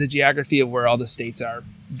geography of where all the states are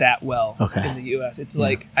that well Okay. in the U.S. It's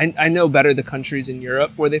like I know better the countries in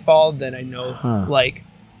Europe where they fall than I know Huh. like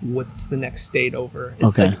what's the next state over.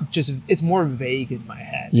 It's Okay. like just it's more vague in my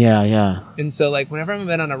head. Yeah, yeah. And so, like, whenever I'm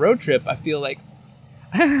on a road trip, I feel like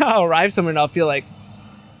I'll arrive somewhere and I'll feel like,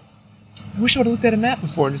 I wish I would have looked at a map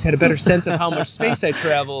before and just had a better sense of how much space I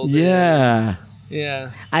traveled. Yeah. Yeah.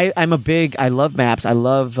 I love maps. I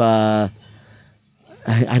love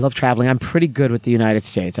I love traveling. I'm pretty good with the United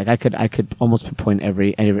States. Like I could almost pinpoint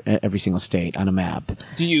every single state on a map.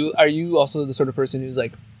 Are you also the sort of person who's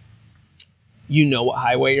like, you know what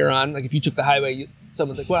highway you're on? Like, if you took the highway,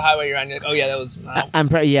 someone's like, what highway you're on? You're like, oh, yeah, that was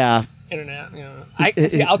Yeah. internet. You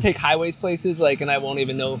know. I'll take highways places, like, and I won't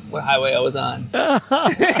even know what highway I was on. And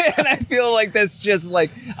I feel like that's just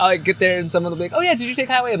like, I'll like, get there and someone will be like, oh, yeah, did you take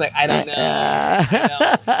highway? I'm like, I don't know.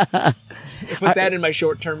 I know. Put that in my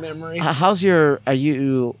short-term memory. How's your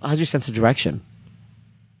sense of direction?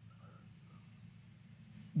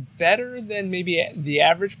 Better than maybe the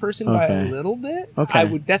average person by a little bit.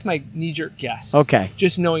 Okay. That's my knee-jerk guess. Okay.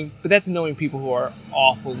 Just knowing, but that's knowing people who are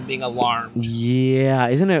awful and being alarmed. Yeah,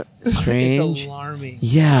 isn't it strange? It's alarming.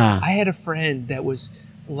 Yeah. I had a friend that was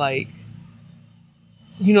like,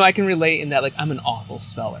 I can relate in that, like, I'm an awful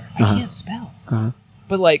speller. I can't spell.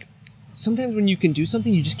 But, like, sometimes when you can do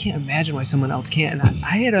something, you just can't imagine why someone else can't. And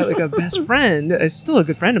I had a best friend, still a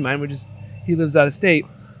good friend of mine, he lives out of state,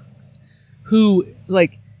 who,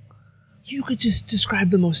 like, you could just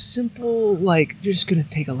describe the most simple, like, you're just going to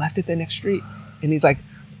take a left at the next street. And he's like,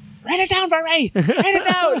 write it down, Barry! Write it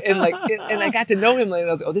down! And, like, and I got to know him, like, and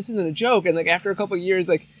I was like, oh, this isn't a joke. And, like, after a couple of years,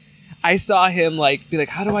 like, I saw him, like, be like,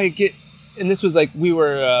 how do I get and this was like we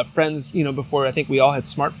were friends, before I think we all had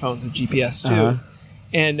smartphones with GPS too. Uh-huh.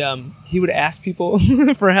 And he would ask people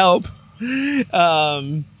for help,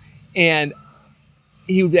 and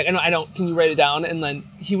he would be like, I don't. Can you write it down? And then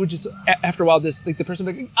he would just, after a while, just like the person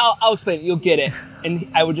would be like, I'll explain it. You'll get it.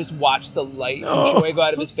 And I would just watch the light and joy go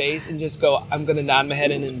out of his face, and just go, I'm gonna nod my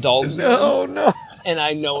head and indulge. No. And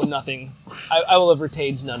I know nothing. I will have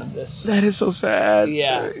retained none of this. That is so sad.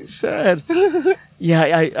 Yeah. Very sad. Yeah,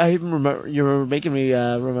 I remember. You're making me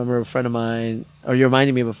remember a friend of mine, or you're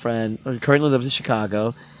reminding me of a friend who currently lives in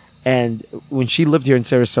Chicago, and when she lived here in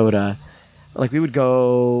Sarasota, like we would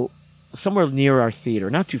go somewhere near our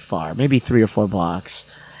theater, not too far, maybe 3 or 4 blocks.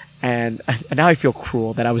 And now I feel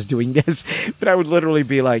cruel that I was doing this, but I would literally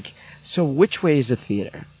be like, "So which way is the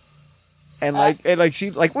theater?" And she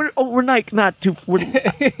like we're not too, we're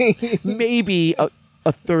maybe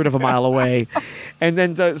a third of a mile away, and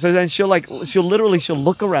then so then she'll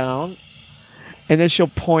look around, and then she'll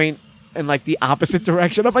point in like the opposite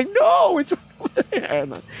direction. I'm like, no, it's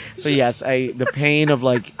so yes, the pain of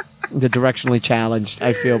like the directionally challenged.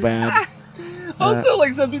 I feel bad. Also,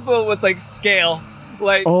 like some people with like scale,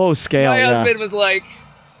 like scale. My husband was like,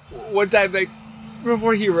 one time, like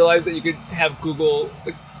before he realized that you could have Google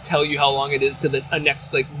like tell you how long it is to the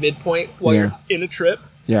next like midpoint while you're in a trip.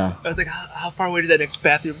 Yeah. I was like, how far away does that next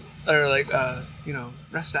bathroom or like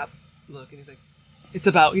rest stop look? And he's like,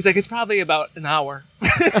 it's probably about an hour.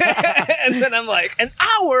 And then I'm like, an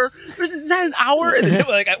hour? Is that an hour? And then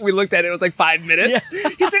like we looked at it, it was like 5 minutes. Yeah.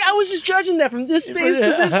 He's like, I was just judging that from this space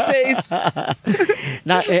to this space.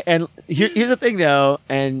 And here's the thing though,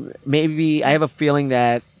 and maybe I have a feeling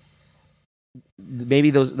that maybe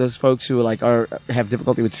those folks who like have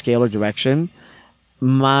difficulty with scale or direction,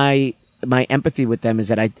 my empathy with them is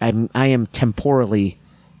that I am temporally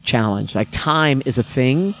challenged. Like time is a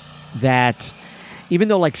thing that, even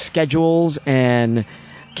though like schedules and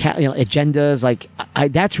agendas, like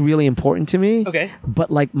that's really important to me. Okay.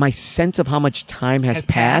 But like my sense of how much time has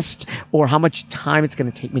passed or how much time it's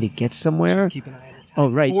going to take me to get somewhere. Keep an eye on it. Oh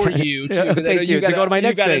right. For you too. Thank you. To go to my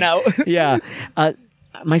next thing. Yeah.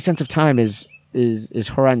 My sense of time is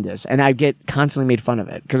horrendous, and I get constantly made fun of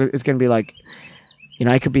it because it's going to be like,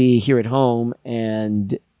 I could be here at home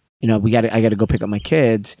and I got to go pick up my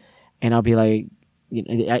kids, and I'll be like,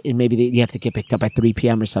 maybe you have to get picked up at 3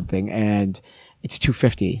 p.m. or something, and it's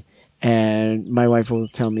 2:50, and my wife will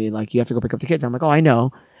tell me like, you have to go pick up the kids. I'm like, oh, I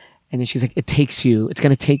know. And then she's like, it's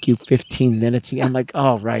going to take you 15 minutes. I'm like,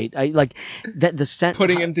 oh, right. I like that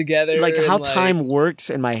putting them together, like how time works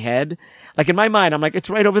in my head. Like in my mind, I'm like, it's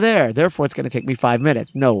right over there. Therefore, it's going to take me 5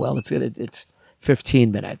 minutes. No, well, it's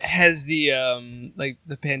 15 minutes. Has the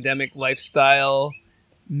the pandemic lifestyle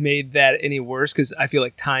made that any worse? Because I feel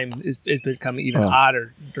like time is becoming even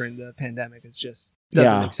odder during the pandemic. It's just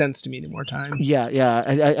doesn't make sense to me anymore. Time.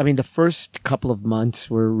 Yeah. I mean, the first couple of months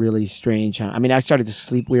were really strange. I mean, I started to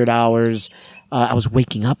sleep weird hours. I was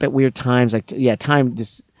waking up at weird times. Like, time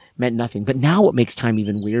just meant nothing. But now, what makes time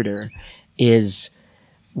even weirder is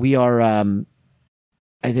we are.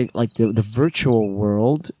 I think like the virtual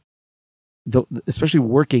world, especially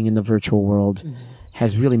working in the virtual world,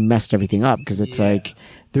 has really messed everything up because it's like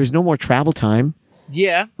there's no more travel time.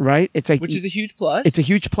 Yeah. Right? It's like, which is a huge plus. It's a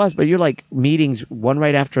huge plus, but you're like meetings one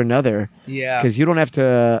right after another. Yeah. Because you don't have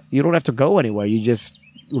to go anywhere. You just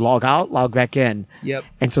log out, log back in. Yep.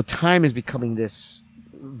 And so time is becoming this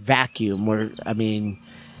vacuum where, I mean,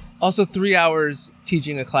 also 3 hours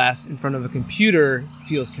teaching a class in front of a computer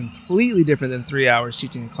feels completely different than 3 hours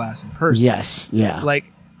teaching a class in person. Yes. Yeah. Like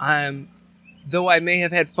though I may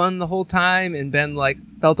have had fun the whole time and been like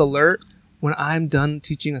felt alert, when I'm done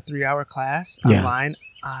teaching a 3-hour class online,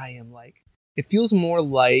 I am like, it feels more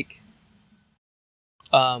like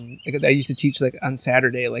I used to teach like on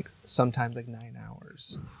Saturday, like sometimes like 9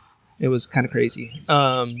 hours. It was kind of crazy.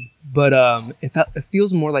 But it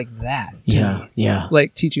feels more like that. Yeah. Yeah.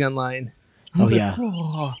 Like teaching online. Oh yeah.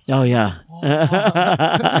 Oh yeah.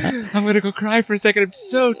 I'm gonna go cry for a second. I'm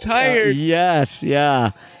so tired. Yes.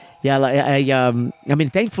 Yeah. Yeah. Like, I mean,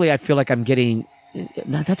 thankfully, I feel like I'm getting.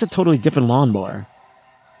 That's a totally different lawnmower.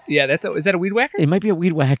 Yeah, is that a weed whacker? It might be a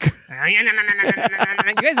weed whacker.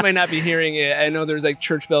 You guys might not be hearing it. I know there's like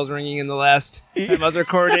church bells ringing in the last time I was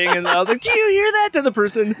recording, and I was like, "Do you hear that?" to the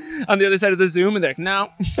person on the other side of the Zoom, and they're like, "No,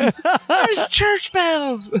 there's church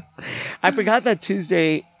bells." I forgot that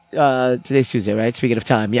Tuesday. Today's Tuesday, right? Speaking of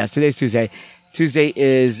time, yes, today's Tuesday. Tuesday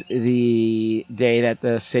is the day that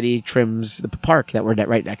the city trims the park that we're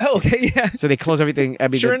right next to. Okay, yeah. So they close everything. I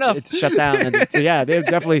mean, Sure enough. it's shut down. And yeah, they're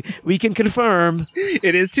definitely. We can confirm,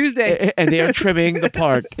 It is Tuesday. and they are trimming the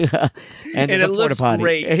park. and there's it a porta looks potty.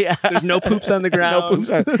 great. Yeah. There's no poops on the ground. No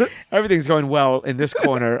poops. Everything's going well in this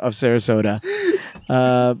corner of Sarasota.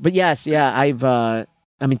 But yes, yeah,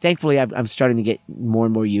 I mean, thankfully, I'm starting to get more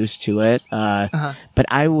and more used to it. But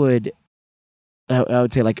I would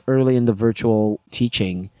say, like, early in the virtual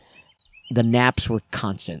teaching, the naps were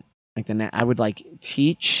constant. Like, I would, like,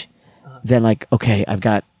 teach, then, like, okay, I've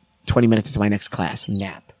got 20 minutes into my next class,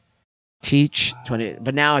 nap. Teach 20,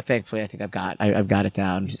 but now, thankfully, I think I've got it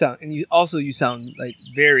down. You sound like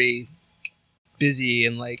very busy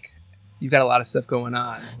and like you've got a lot of stuff going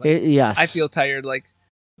on. Like, Yes. I feel tired. Like,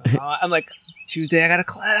 I'm like, Tuesday I got a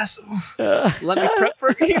class. Let me prep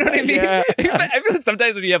for, you know what I mean? Yeah. I feel like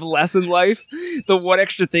sometimes when you have less in life, the one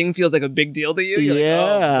extra thing feels like a big deal to you. You're like,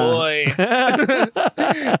 oh boy.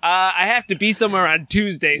 I have to be somewhere on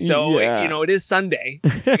Tuesday, so it is Sunday.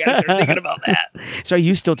 I gotta start thinking about that. So are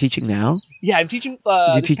you still teaching now? Yeah, I'm teaching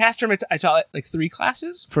this past term I taught like 3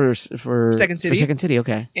 classes. For Second City. For Second City,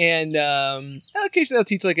 okay. And occasionally I'll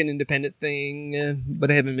teach like an independent thing, but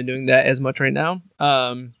I haven't been doing that as much right now.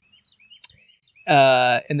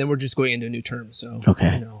 And then we're just going into a new term. So,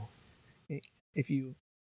 okay. If you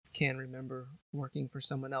can remember working for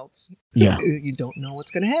someone else, yeah, you don't know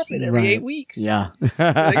what's going to happen every 8 weeks. Yeah.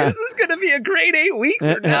 Like, this is going to be a great 8 weeks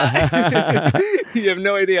or not. You have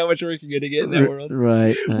no idea how much work you're going to get in that world.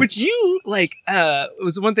 Right. Which you, like,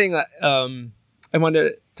 was one thing that I wanted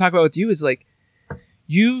to talk about with you is, like,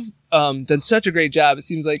 you've done such a great job. It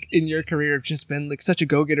seems like in your career, have just been like such a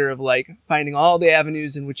go-getter of like finding all the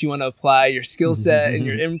avenues in which you want to apply your skill set and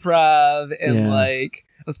your improv. And like,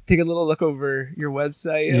 let's take a little look over your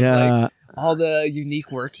website of like all the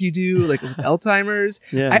unique work you do, like with Alzheimer's.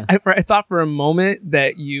 Yeah. I thought for a moment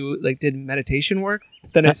that you like did meditation work.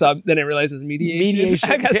 Then I realized it was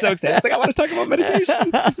mediation. I got so excited. I was like, I want to talk about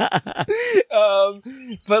meditation.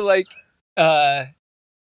 But like,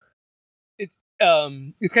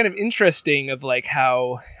 it's kind of interesting of like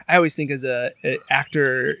how I always think as an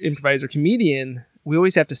actor, improviser, comedian, we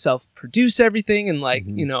always have to self-produce everything, and like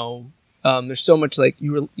there's so much like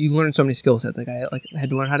you learn so many skill sets. Like I had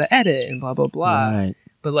to learn how to edit and blah blah blah. Right.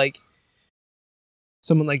 But like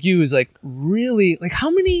someone like you is like really like, how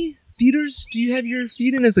many theaters do you have your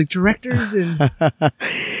feet in as like directors and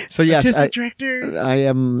so yes, artistic director? I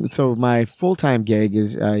am. So my full-time gig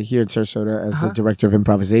is here in Sarasota as the director of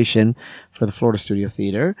improvisation for the Florida Studio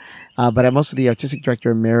Theater. But I'm also the artistic director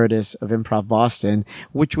emeritus of Improv Boston,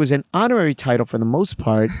 which was an honorary title for the most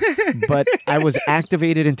part. But I was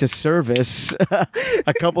activated into service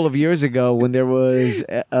a couple of years ago when there was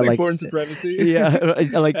like Born Supremacy. Yeah,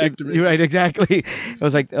 like you're right, exactly. It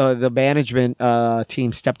was like the management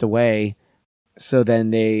team stepped away. So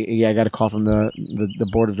then I got a call from the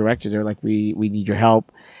board of directors. They were like, we need your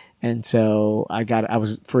help. And so I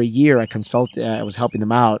was for a year, I was helping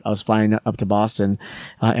them out. I was flying up to Boston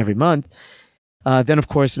every month. Then of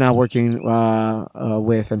course now working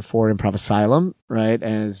with and for Improv Asylum, right,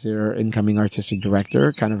 as their incoming artistic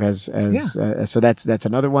director, kind of as so that's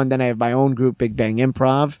another one. Then I have my own group, Big Bang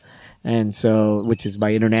Improv, and so which is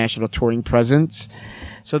my international touring presence.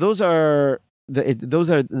 So those are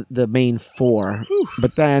the main 4. Whew.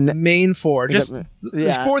 But then main 4, just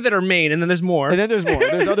there's 4 that are main, and then there's more. And then there's more.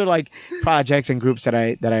 There's other like projects and groups that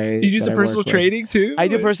I. You do some personal training too. I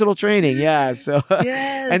do personal training, yeah. So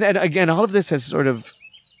yes. and again, all of this has sort of.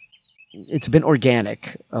 It's been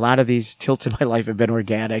organic. A lot of these tilts in my life have been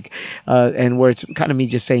organic, and where it's kind of me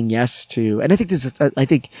just saying yes to. And I think this is.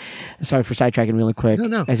 Sorry for sidetracking really quick.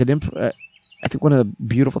 No. As an I think one of the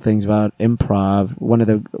beautiful things about improv, one of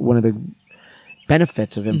the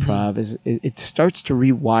benefits of improv is it starts to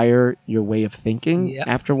rewire your way of thinking.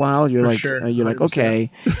 After a while. You're like,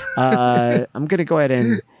 okay, I'm going to go ahead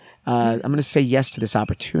and I'm going to say yes to this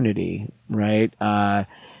opportunity, right?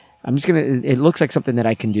 I'm just going to, it looks like something that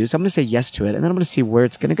I can do. So I'm going to say yes to it. And then I'm going to see where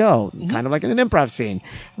it's going to go. Kind of like in an improv scene.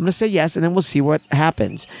 I'm going to say yes, and then we'll see what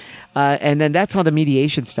happens. And then that's how the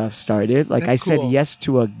mediation stuff started. Like that's I said yes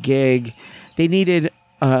to a gig. They needed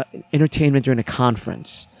entertainment during a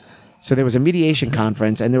conference. So there was a mediation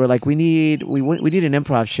conference, and they were like, "We need an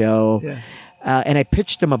improv show." Yeah. And I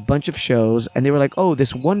pitched them a bunch of shows, and they were like, "Oh,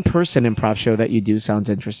 this one-person improv show that you do sounds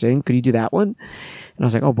interesting. Could you do that one?" And I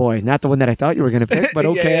was like, "Oh boy, not the one that I thought you were going to pick, but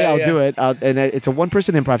okay, I'll do it." And it's a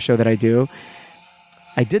one-person improv show that I do.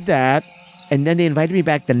 I did that, and then they invited me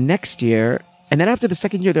back the next year. And then after the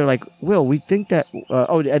second year, they're like, "Will, we think that..."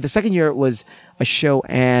 the second year it was a show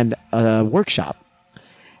and a workshop.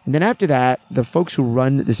 And And then after that, the folks who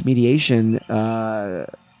run this mediation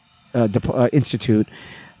institute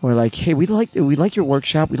were like, "Hey, we like your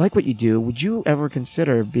workshop. We like what you do. Would you ever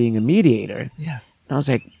consider being a mediator?" Yeah. And I was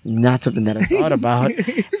like, "Not something that I thought about."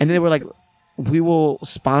 And then they were like, "We will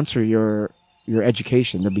sponsor your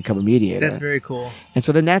education to become a mediator." That's very cool. And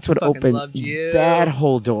so then that's what Fucking opened loved you. that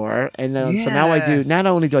whole door. And so now I Yeah. do, not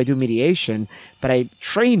only do I do mediation, but I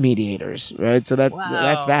train mediators, right? So that's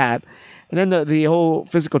Wow. that. And then the whole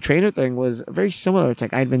physical trainer thing was very similar. It's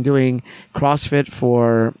like I'd been doing CrossFit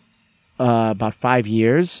for about 5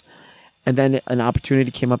 years. And then an opportunity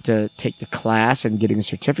came up to take the class and getting a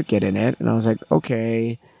certificate in it. And I was like,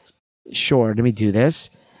 okay, sure, let me do this.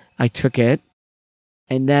 I took it.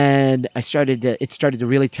 And then it started to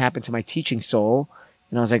really tap into my teaching soul.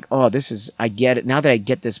 And I was like, oh, I get it. Now that I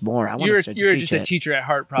get this more, I want to start to You're teach just it. a teacher at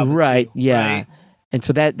heart, probably. Right, too, yeah. right? And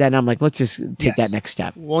so then I'm like, let's just take Yes. that next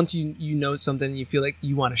step. Once you know something, you feel like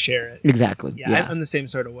you want to share it. Exactly. Yeah, Yeah. I'm the same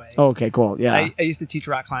sort of way. Oh, okay, cool. Yeah. I used to teach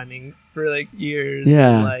rock climbing for like years.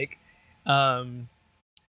 Yeah. And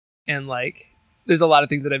like, there's a lot of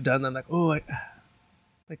things that I've done. That I'm like,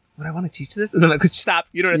 would I want to teach this? And I'm like, stop.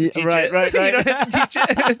 You don't have to teach right, it. right, You don't have to teach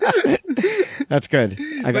it. That's good.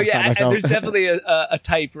 I got But to stop yeah, myself. there's definitely a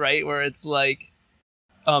type, right, where it's like,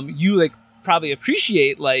 you like probably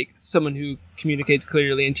appreciate like someone who communicates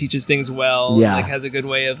clearly and teaches things well. Yeah. And, like has a good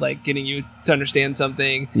way of like getting you to understand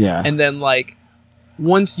something. Yeah. And then like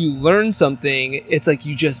once you learn something, it's like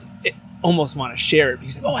you just almost want to share it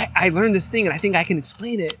because I learned this thing and I think I can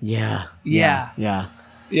explain it. Yeah. Yeah. Yeah.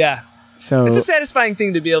 Yeah. So It's a satisfying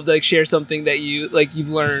thing to be able to like share something that you've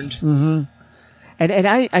learned. Mm-hmm. And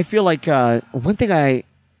I feel like one thing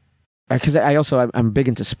because I'm big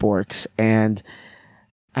into sports, and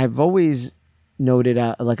I've always noted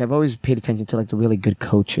I've always paid attention to like the really good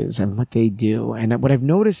coaches and what they do. And what I've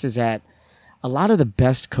noticed is that a lot of the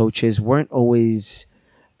best coaches weren't always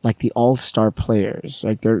like the all-star players.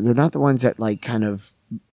 Like they're not the ones that like kind of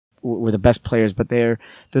were the best players, but they're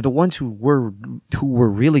the ones who were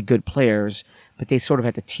really good players, but they sort of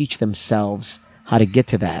had to teach themselves how to get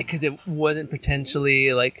to that. Because it wasn't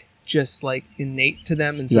potentially like just like innate to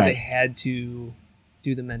them, and so Right. they had to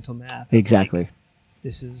do the mental math. of, Exactly. like,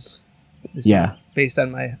 this is Yeah. based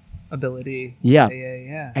on my ability. Yeah.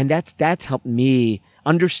 Yeah. And that's helped me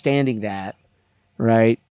understanding that,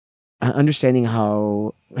 right? Understanding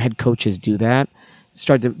how head coaches do that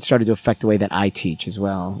started to affect the way that I teach as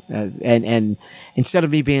well. And instead of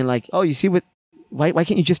me being like, oh, you see why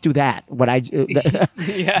can't you just do that? What I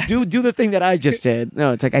Yeah. do the thing that I just did.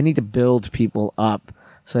 No, it's like I need to build people up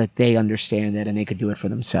so that they understand it and they could do it for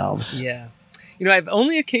themselves. Yeah. I've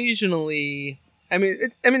only occasionally, I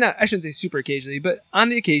shouldn't say super occasionally, but on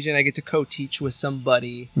the occasion I get to co-teach with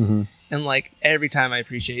somebody. Mm-hmm. And like every time I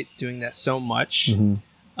appreciate doing that so much.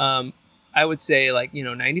 Mm-hmm. I would say like,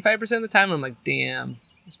 95% of the time I'm like, damn,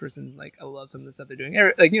 this person, like, I love some of the stuff they're doing.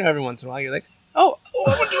 Every once in a while you're like, oh,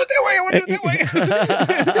 I want to do it that way. I want to do it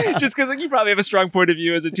that way. Just because like you probably have a strong point of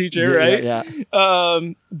view as a teacher, right? Yeah.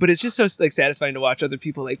 But it's just so like satisfying to watch other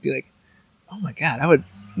people like be like, oh my God, I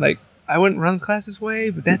wouldn't run class this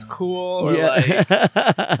way, but that's cool. Or yeah,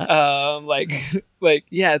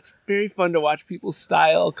 it's very fun to watch people's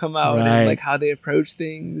style come out Right. and like how they approach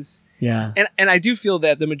things. Yeah. And I do feel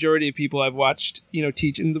that the majority of people I've watched,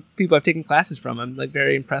 teach, and the people I've taken classes from, I'm like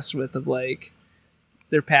very impressed with of like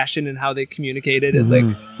their passion and how they communicate it and like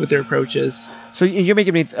what their approach is. So you're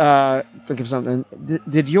making me think of something.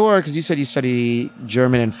 Because you said you study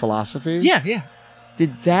German and philosophy? Yeah.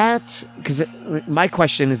 Did that, because my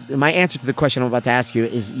answer to the question I'm about to ask you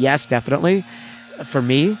is yes, definitely, for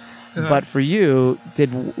me. Uh-huh. But for you, did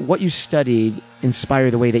what you studied inspire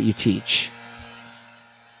the way that you teach?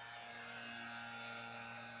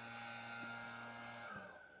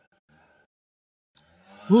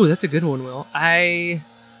 Ooh, that's a good one, Will.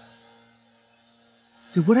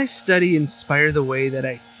 Did what I study inspire the way that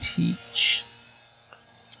I teach?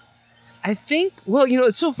 I think, well,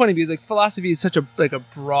 it's so funny because like philosophy is such a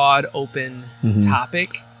broad, open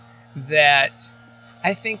topic that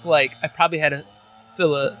I think like I probably had a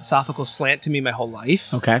philosophical slant to me my whole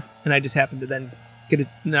life. Okay. And I just happened to then get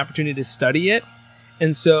an opportunity to study it.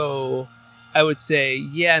 And so I would say,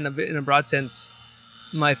 yeah, in a broad sense,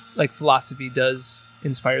 my like philosophy does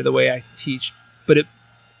inspire the way I teach, but it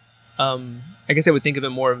I guess I would think of it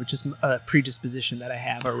more of just a predisposition that I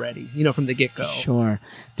have already, from the get-go. Sure.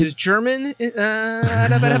 Does German? No,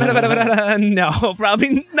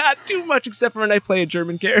 probably not too much, except for when I play a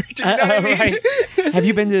German character. You know what I mean? Right. Have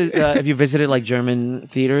you visited like German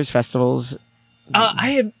theaters, festivals? I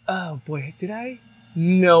have. Oh boy, did I?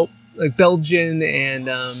 Nope. Like Belgian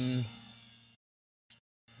and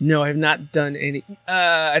No, I have not done any.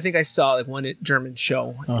 I think I saw like one German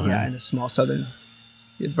show. Uh-huh. Yeah, in a small southern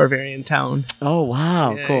Bavarian town. Oh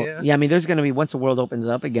wow, Yeah, cool. yeah. Yeah, I mean, there's gonna be once the world opens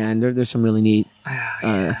up again. There's some really neat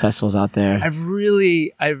festivals out there. I've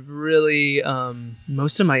really,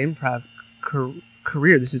 most of my improv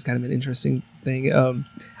career. This is kind of an interesting thing.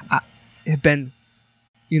 I have been,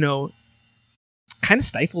 kind of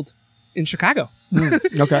stifled in Chicago.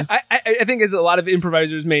 Okay. I think, as a lot of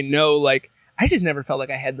improvisers may know, like I just never felt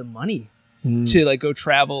like I had the money to like go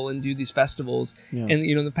travel and do these festivals. Yeah. And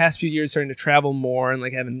in the past few years, starting to travel more and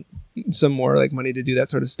like having some more like money to do that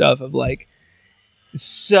sort of stuff. Of like, it's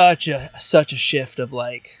such a shift of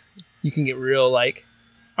like, you can get real like,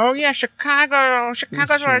 oh yeah, Chicago's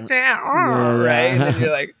where it's at, right? And then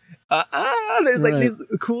you're like, there's like these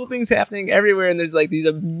cool things happening everywhere, and there's like these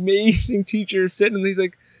amazing teachers sitting in these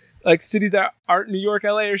like cities that aren't New York,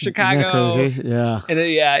 LA, or Chicago. Isn't that crazy? Yeah. And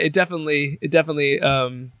it definitely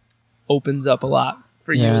opens up a lot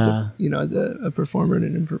for you as a performer and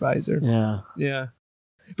an improviser. Yeah. Yeah.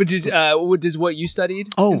 But does what you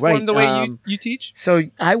studied inform the way you teach? So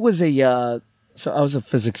I was a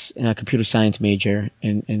physics and a computer science major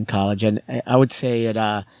in college, and I would say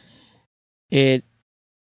it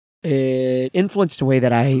influenced the way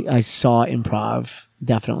that I saw improv.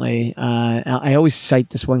 Definitely. I always cite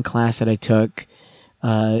this one class that I took,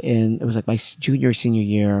 and it was like my junior senior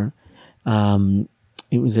year.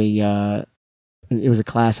 It was a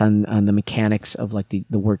class on the mechanics of like the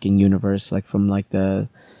working universe, like from like the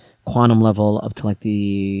quantum level up to like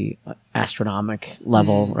the astronomic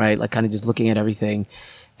level, right? Like kind of just looking at everything.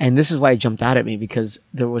 And this is why it jumped out at me, because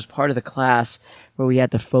there was part of the class where we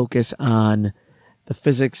had to focus on the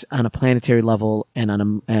physics on a planetary level and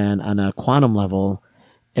on a quantum level,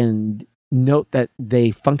 and note that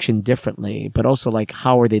they function differently, but also like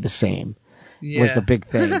how are they the same? Was the big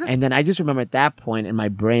thing. And then I just remember at that point in my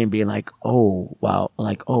brain being like, oh, wow.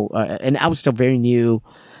 Like, and I was still very new.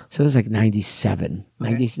 So it was like 97,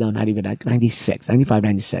 no, not even that, 96, 95,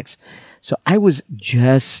 96. So I was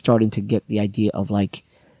just starting to get the idea of like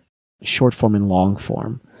short form and long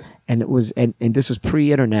form. And it was, and this was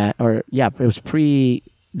pre-internet, it was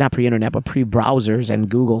not pre-internet, but pre-browsers and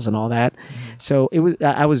Googles and all that. So it was,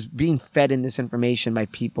 I was being fed in this information by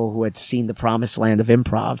people who had seen the promised land of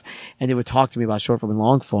improv, and they would talk to me about short form and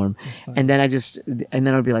long form. And then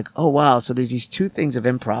I'd be like, oh wow. So there's these two things of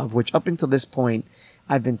improv, which up until this point,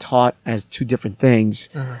 I've been taught as two different things.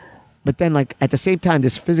 But then like at the same time,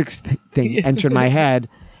 this physics thing entered my head.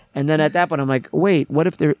 And then at that point, I'm like, wait, what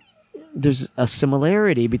if there's a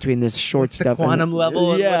similarity between this short stuff, the quantum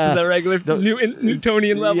level, and what's the regular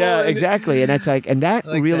Newtonian level? Yeah, exactly. And it's like, and that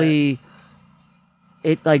like really,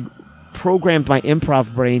 it like programmed my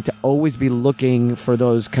improv brain to always be looking for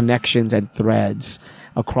those connections and threads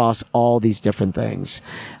across all these different things.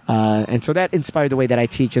 And so that inspired the way that I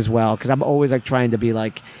teach as well, because I'm always like trying to be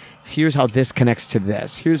like, here's how this connects to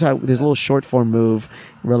this. Here's how this little short form move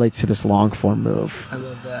relates to this long form move. I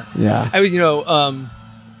love that. Yeah. I was,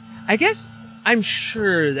 I guess I'm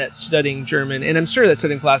sure that studying German, and I'm sure that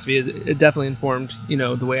studying philosophy it definitely informed,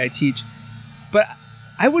 the way I teach. But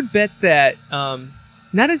I would bet that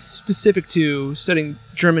not as specific to studying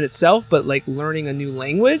German itself, but like learning a new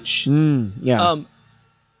language. Yeah.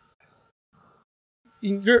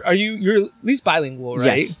 You're at least bilingual,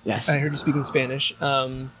 right? Yes. I heard you speaking Spanish.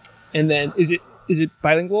 And then is it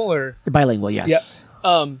bilingual or bilingual? Yes.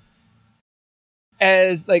 Yep.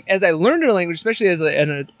 As I learned a language, especially as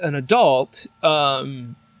an adult,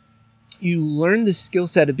 you learn the skill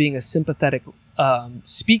set of being a sympathetic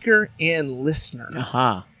speaker and listener.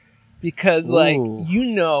 Because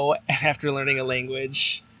after learning a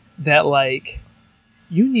language that like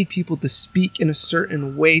you need people to speak in a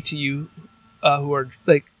certain way to you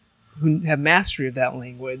who have mastery of that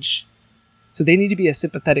language. So they need to be a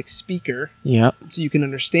sympathetic speaker. Yep. So you can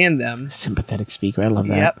understand them. Sympathetic speaker. I love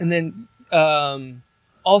that. Yep. And then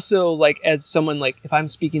also like as someone, like if I'm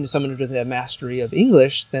speaking to someone who doesn't have mastery of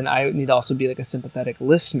English, then I need to also be like a sympathetic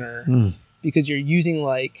listener because you're using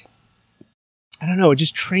like, I don't know, it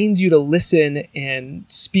just trains you to listen and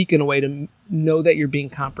speak in a way to know that you're being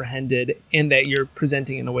comprehended and that you're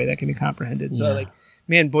presenting in a way that can be comprehended. So like,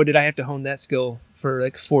 man, boy, did I have to hone that skill for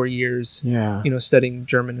like 4 years, studying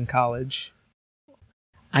German in college.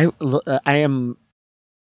 I am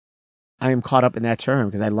caught up in that term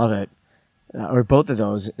because I love it. Or both of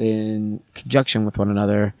those in conjunction with one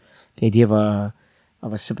another. The idea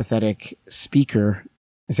of a sympathetic speaker.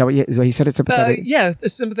 Is that what you said? It's sympathetic. Yeah, a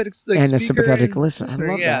sympathetic and a sympathetic listener. I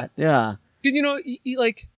love that. Yeah, because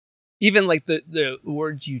like even like the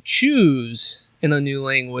words you choose in a new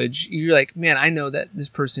language, you're like, man, I know that this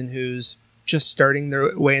person who's just starting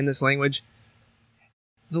their way in this language,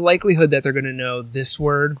 the likelihood that they're going to know this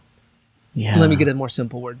word, let me get a more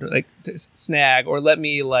simple word, like snag, or let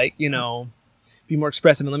me be more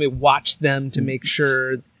expressive, and let me watch them to make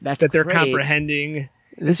sure that they're great. comprehending.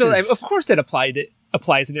 Of course that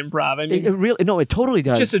applies in improv. I mean, it totally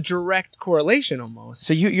does. Just a direct correlation almost.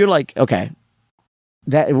 So you're like, okay,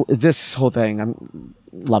 this whole thing,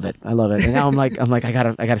 love it. I love it. And now I'm like, I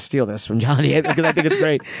gotta steal this from Johnny because I think it's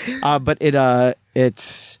great. But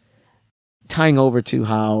it's tying over to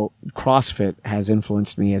how CrossFit has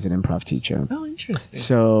influenced me as an improv teacher. Oh, interesting.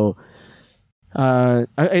 So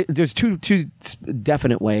there's two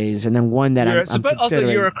definite ways, and then one that I'm but also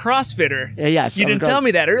considering. you're a CrossFitter. Yes, you didn't tell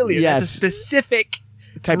me that earlier. Yes. That's a specific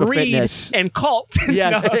type of fitness and cult.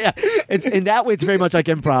 Yeah, yeah. In that way, it's very much like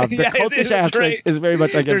improv. The cultish aspect is very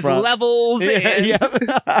much like There's improv. There's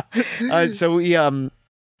levels. So we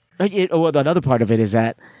another part of it is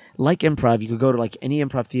that, like improv, you could go to like any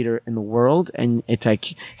improv theater in the world, and it's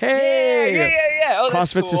like, hey, yeah. Oh,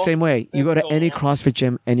 CrossFit's the same way. You go to any CrossFit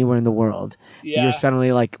gym anywhere in the world, you're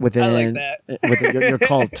suddenly like within your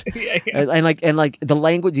cult. And like the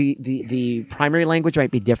language, the primary language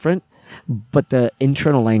might be different, but the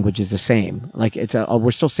internal language is the same. Like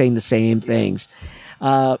we're still saying the same things.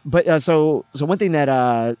 So one thing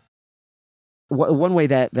that one way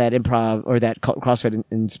that improv or that CrossFit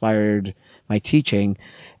inspired my teaching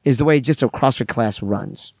is the way just a CrossFit class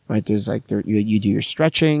runs, right? There's like you do your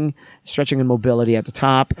stretching and mobility at the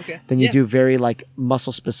top. Okay. Then you do very like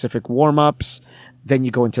muscle specific warm ups. Then you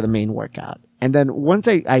go into the main workout. And then once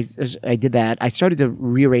I did that, I started to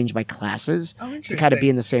rearrange my classes to kind of be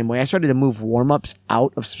in the same way. I started to move warm ups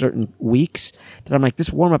out of certain weeks that I'm like,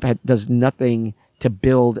 this warm up does nothing to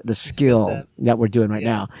build the skill that we're doing right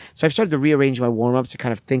now. So I've started to rearrange my warm ups to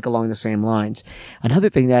kind of think along the same lines. Another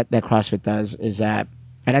thing that CrossFit does is that,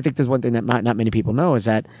 and I think there's one thing that not many people know, is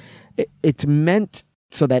that it's meant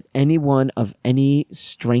so that anyone of any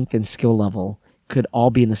strength and skill level could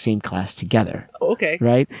all be in the same class together. Okay.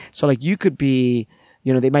 Right? So like you could be,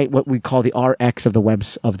 they might, what we call the RX of the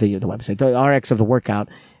website, the RX of the workout.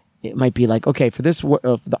 It might be like, okay, for this,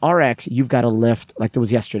 the RX, you've got to lift, like there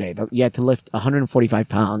was yesterday, you had to lift 145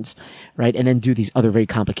 pounds, right? And then do these other very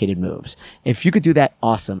complicated moves. If you could do that,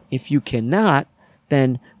 awesome. If you cannot,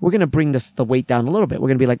 then we're going to bring the weight down a little bit. We're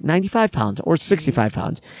going to be like 95 pounds or 65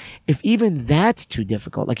 pounds. If even that's too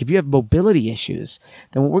difficult, like if you have mobility issues,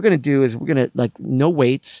 then what we're going to do is we're going to like no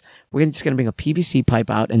weights. We're just going to bring a PVC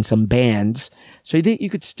pipe out and some bands. So you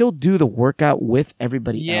could still do the workout with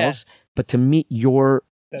everybody else, but to meet your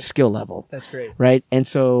skill level. That's great. Right. And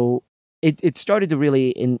so it started to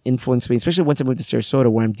really influence me, especially once I moved to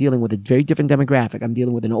Sarasota, where I'm dealing with a very different demographic. I'm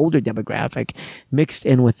dealing with an older demographic mixed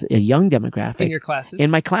in with a young demographic. In your classes?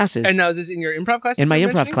 In my classes. And now is this in your improv classes? In my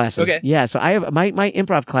improv classes. Okay. Yeah. So I have my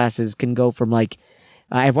improv classes can go from like,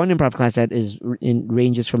 I have one improv class that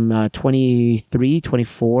ranges from 23,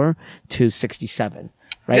 24 to 67.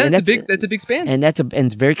 Right? Yeah, and that's a big span. And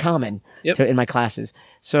it's very common in my classes.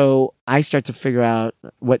 So I start to figure out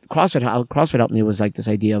what CrossFit helped me was like this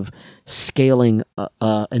idea of scaling an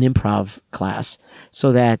improv class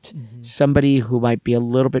so that somebody who might be a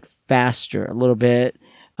little bit faster, a little bit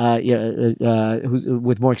who's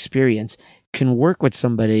with more experience can work with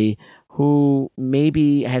somebody who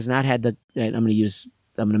maybe has not had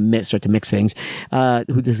I'm going to start to mix things,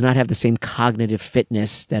 who does not have the same cognitive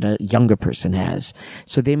fitness that a younger person has.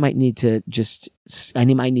 So they might need to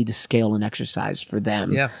might need to scale an exercise for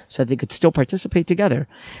them so that they could still participate together.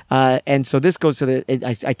 And so this goes to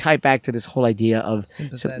I tie it back to this whole idea of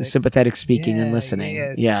sympathetic speaking and listening.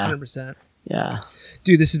 Yeah. 100%. Yeah.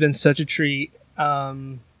 Dude, this has been such a treat.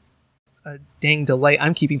 A dang delight.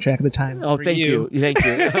 I'm keeping track of the time. Oh, thank you. Thank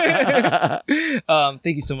you.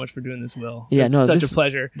 Thank you so much for doing this, Will. Yeah, such a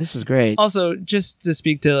pleasure. This was great. Also, just to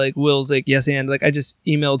speak to like Will's like yes and like I just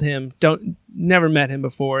emailed him. Never met him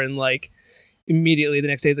before, and like immediately the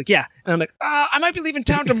next day he's like yeah, and I'm like I might be leaving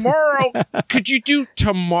town tomorrow. Could you do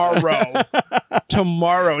tomorrow?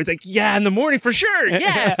 Tomorrow. He's like yeah, in the morning for sure.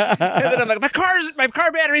 Yeah. And then I'm like my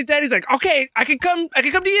car battery's dead. He's like okay, I can come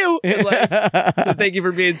to you. And like, so thank you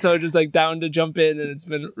for being so just like down to jump in, and it's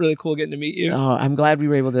been really cool getting to meet you. Oh, I'm glad we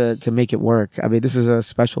were able to make it work. I mean, this is a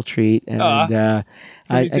special treat, and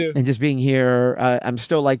and just being here, I'm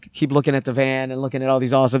still like keep looking at the van and looking at all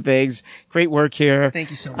these awesome things. Great work here. Thank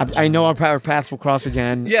you so much. I know our paths will cross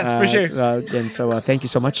again. Yes, for sure. And so thank you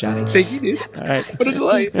so much, Johnny. Thank you, dude. All right. What a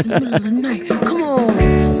delight. Come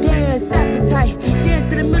on.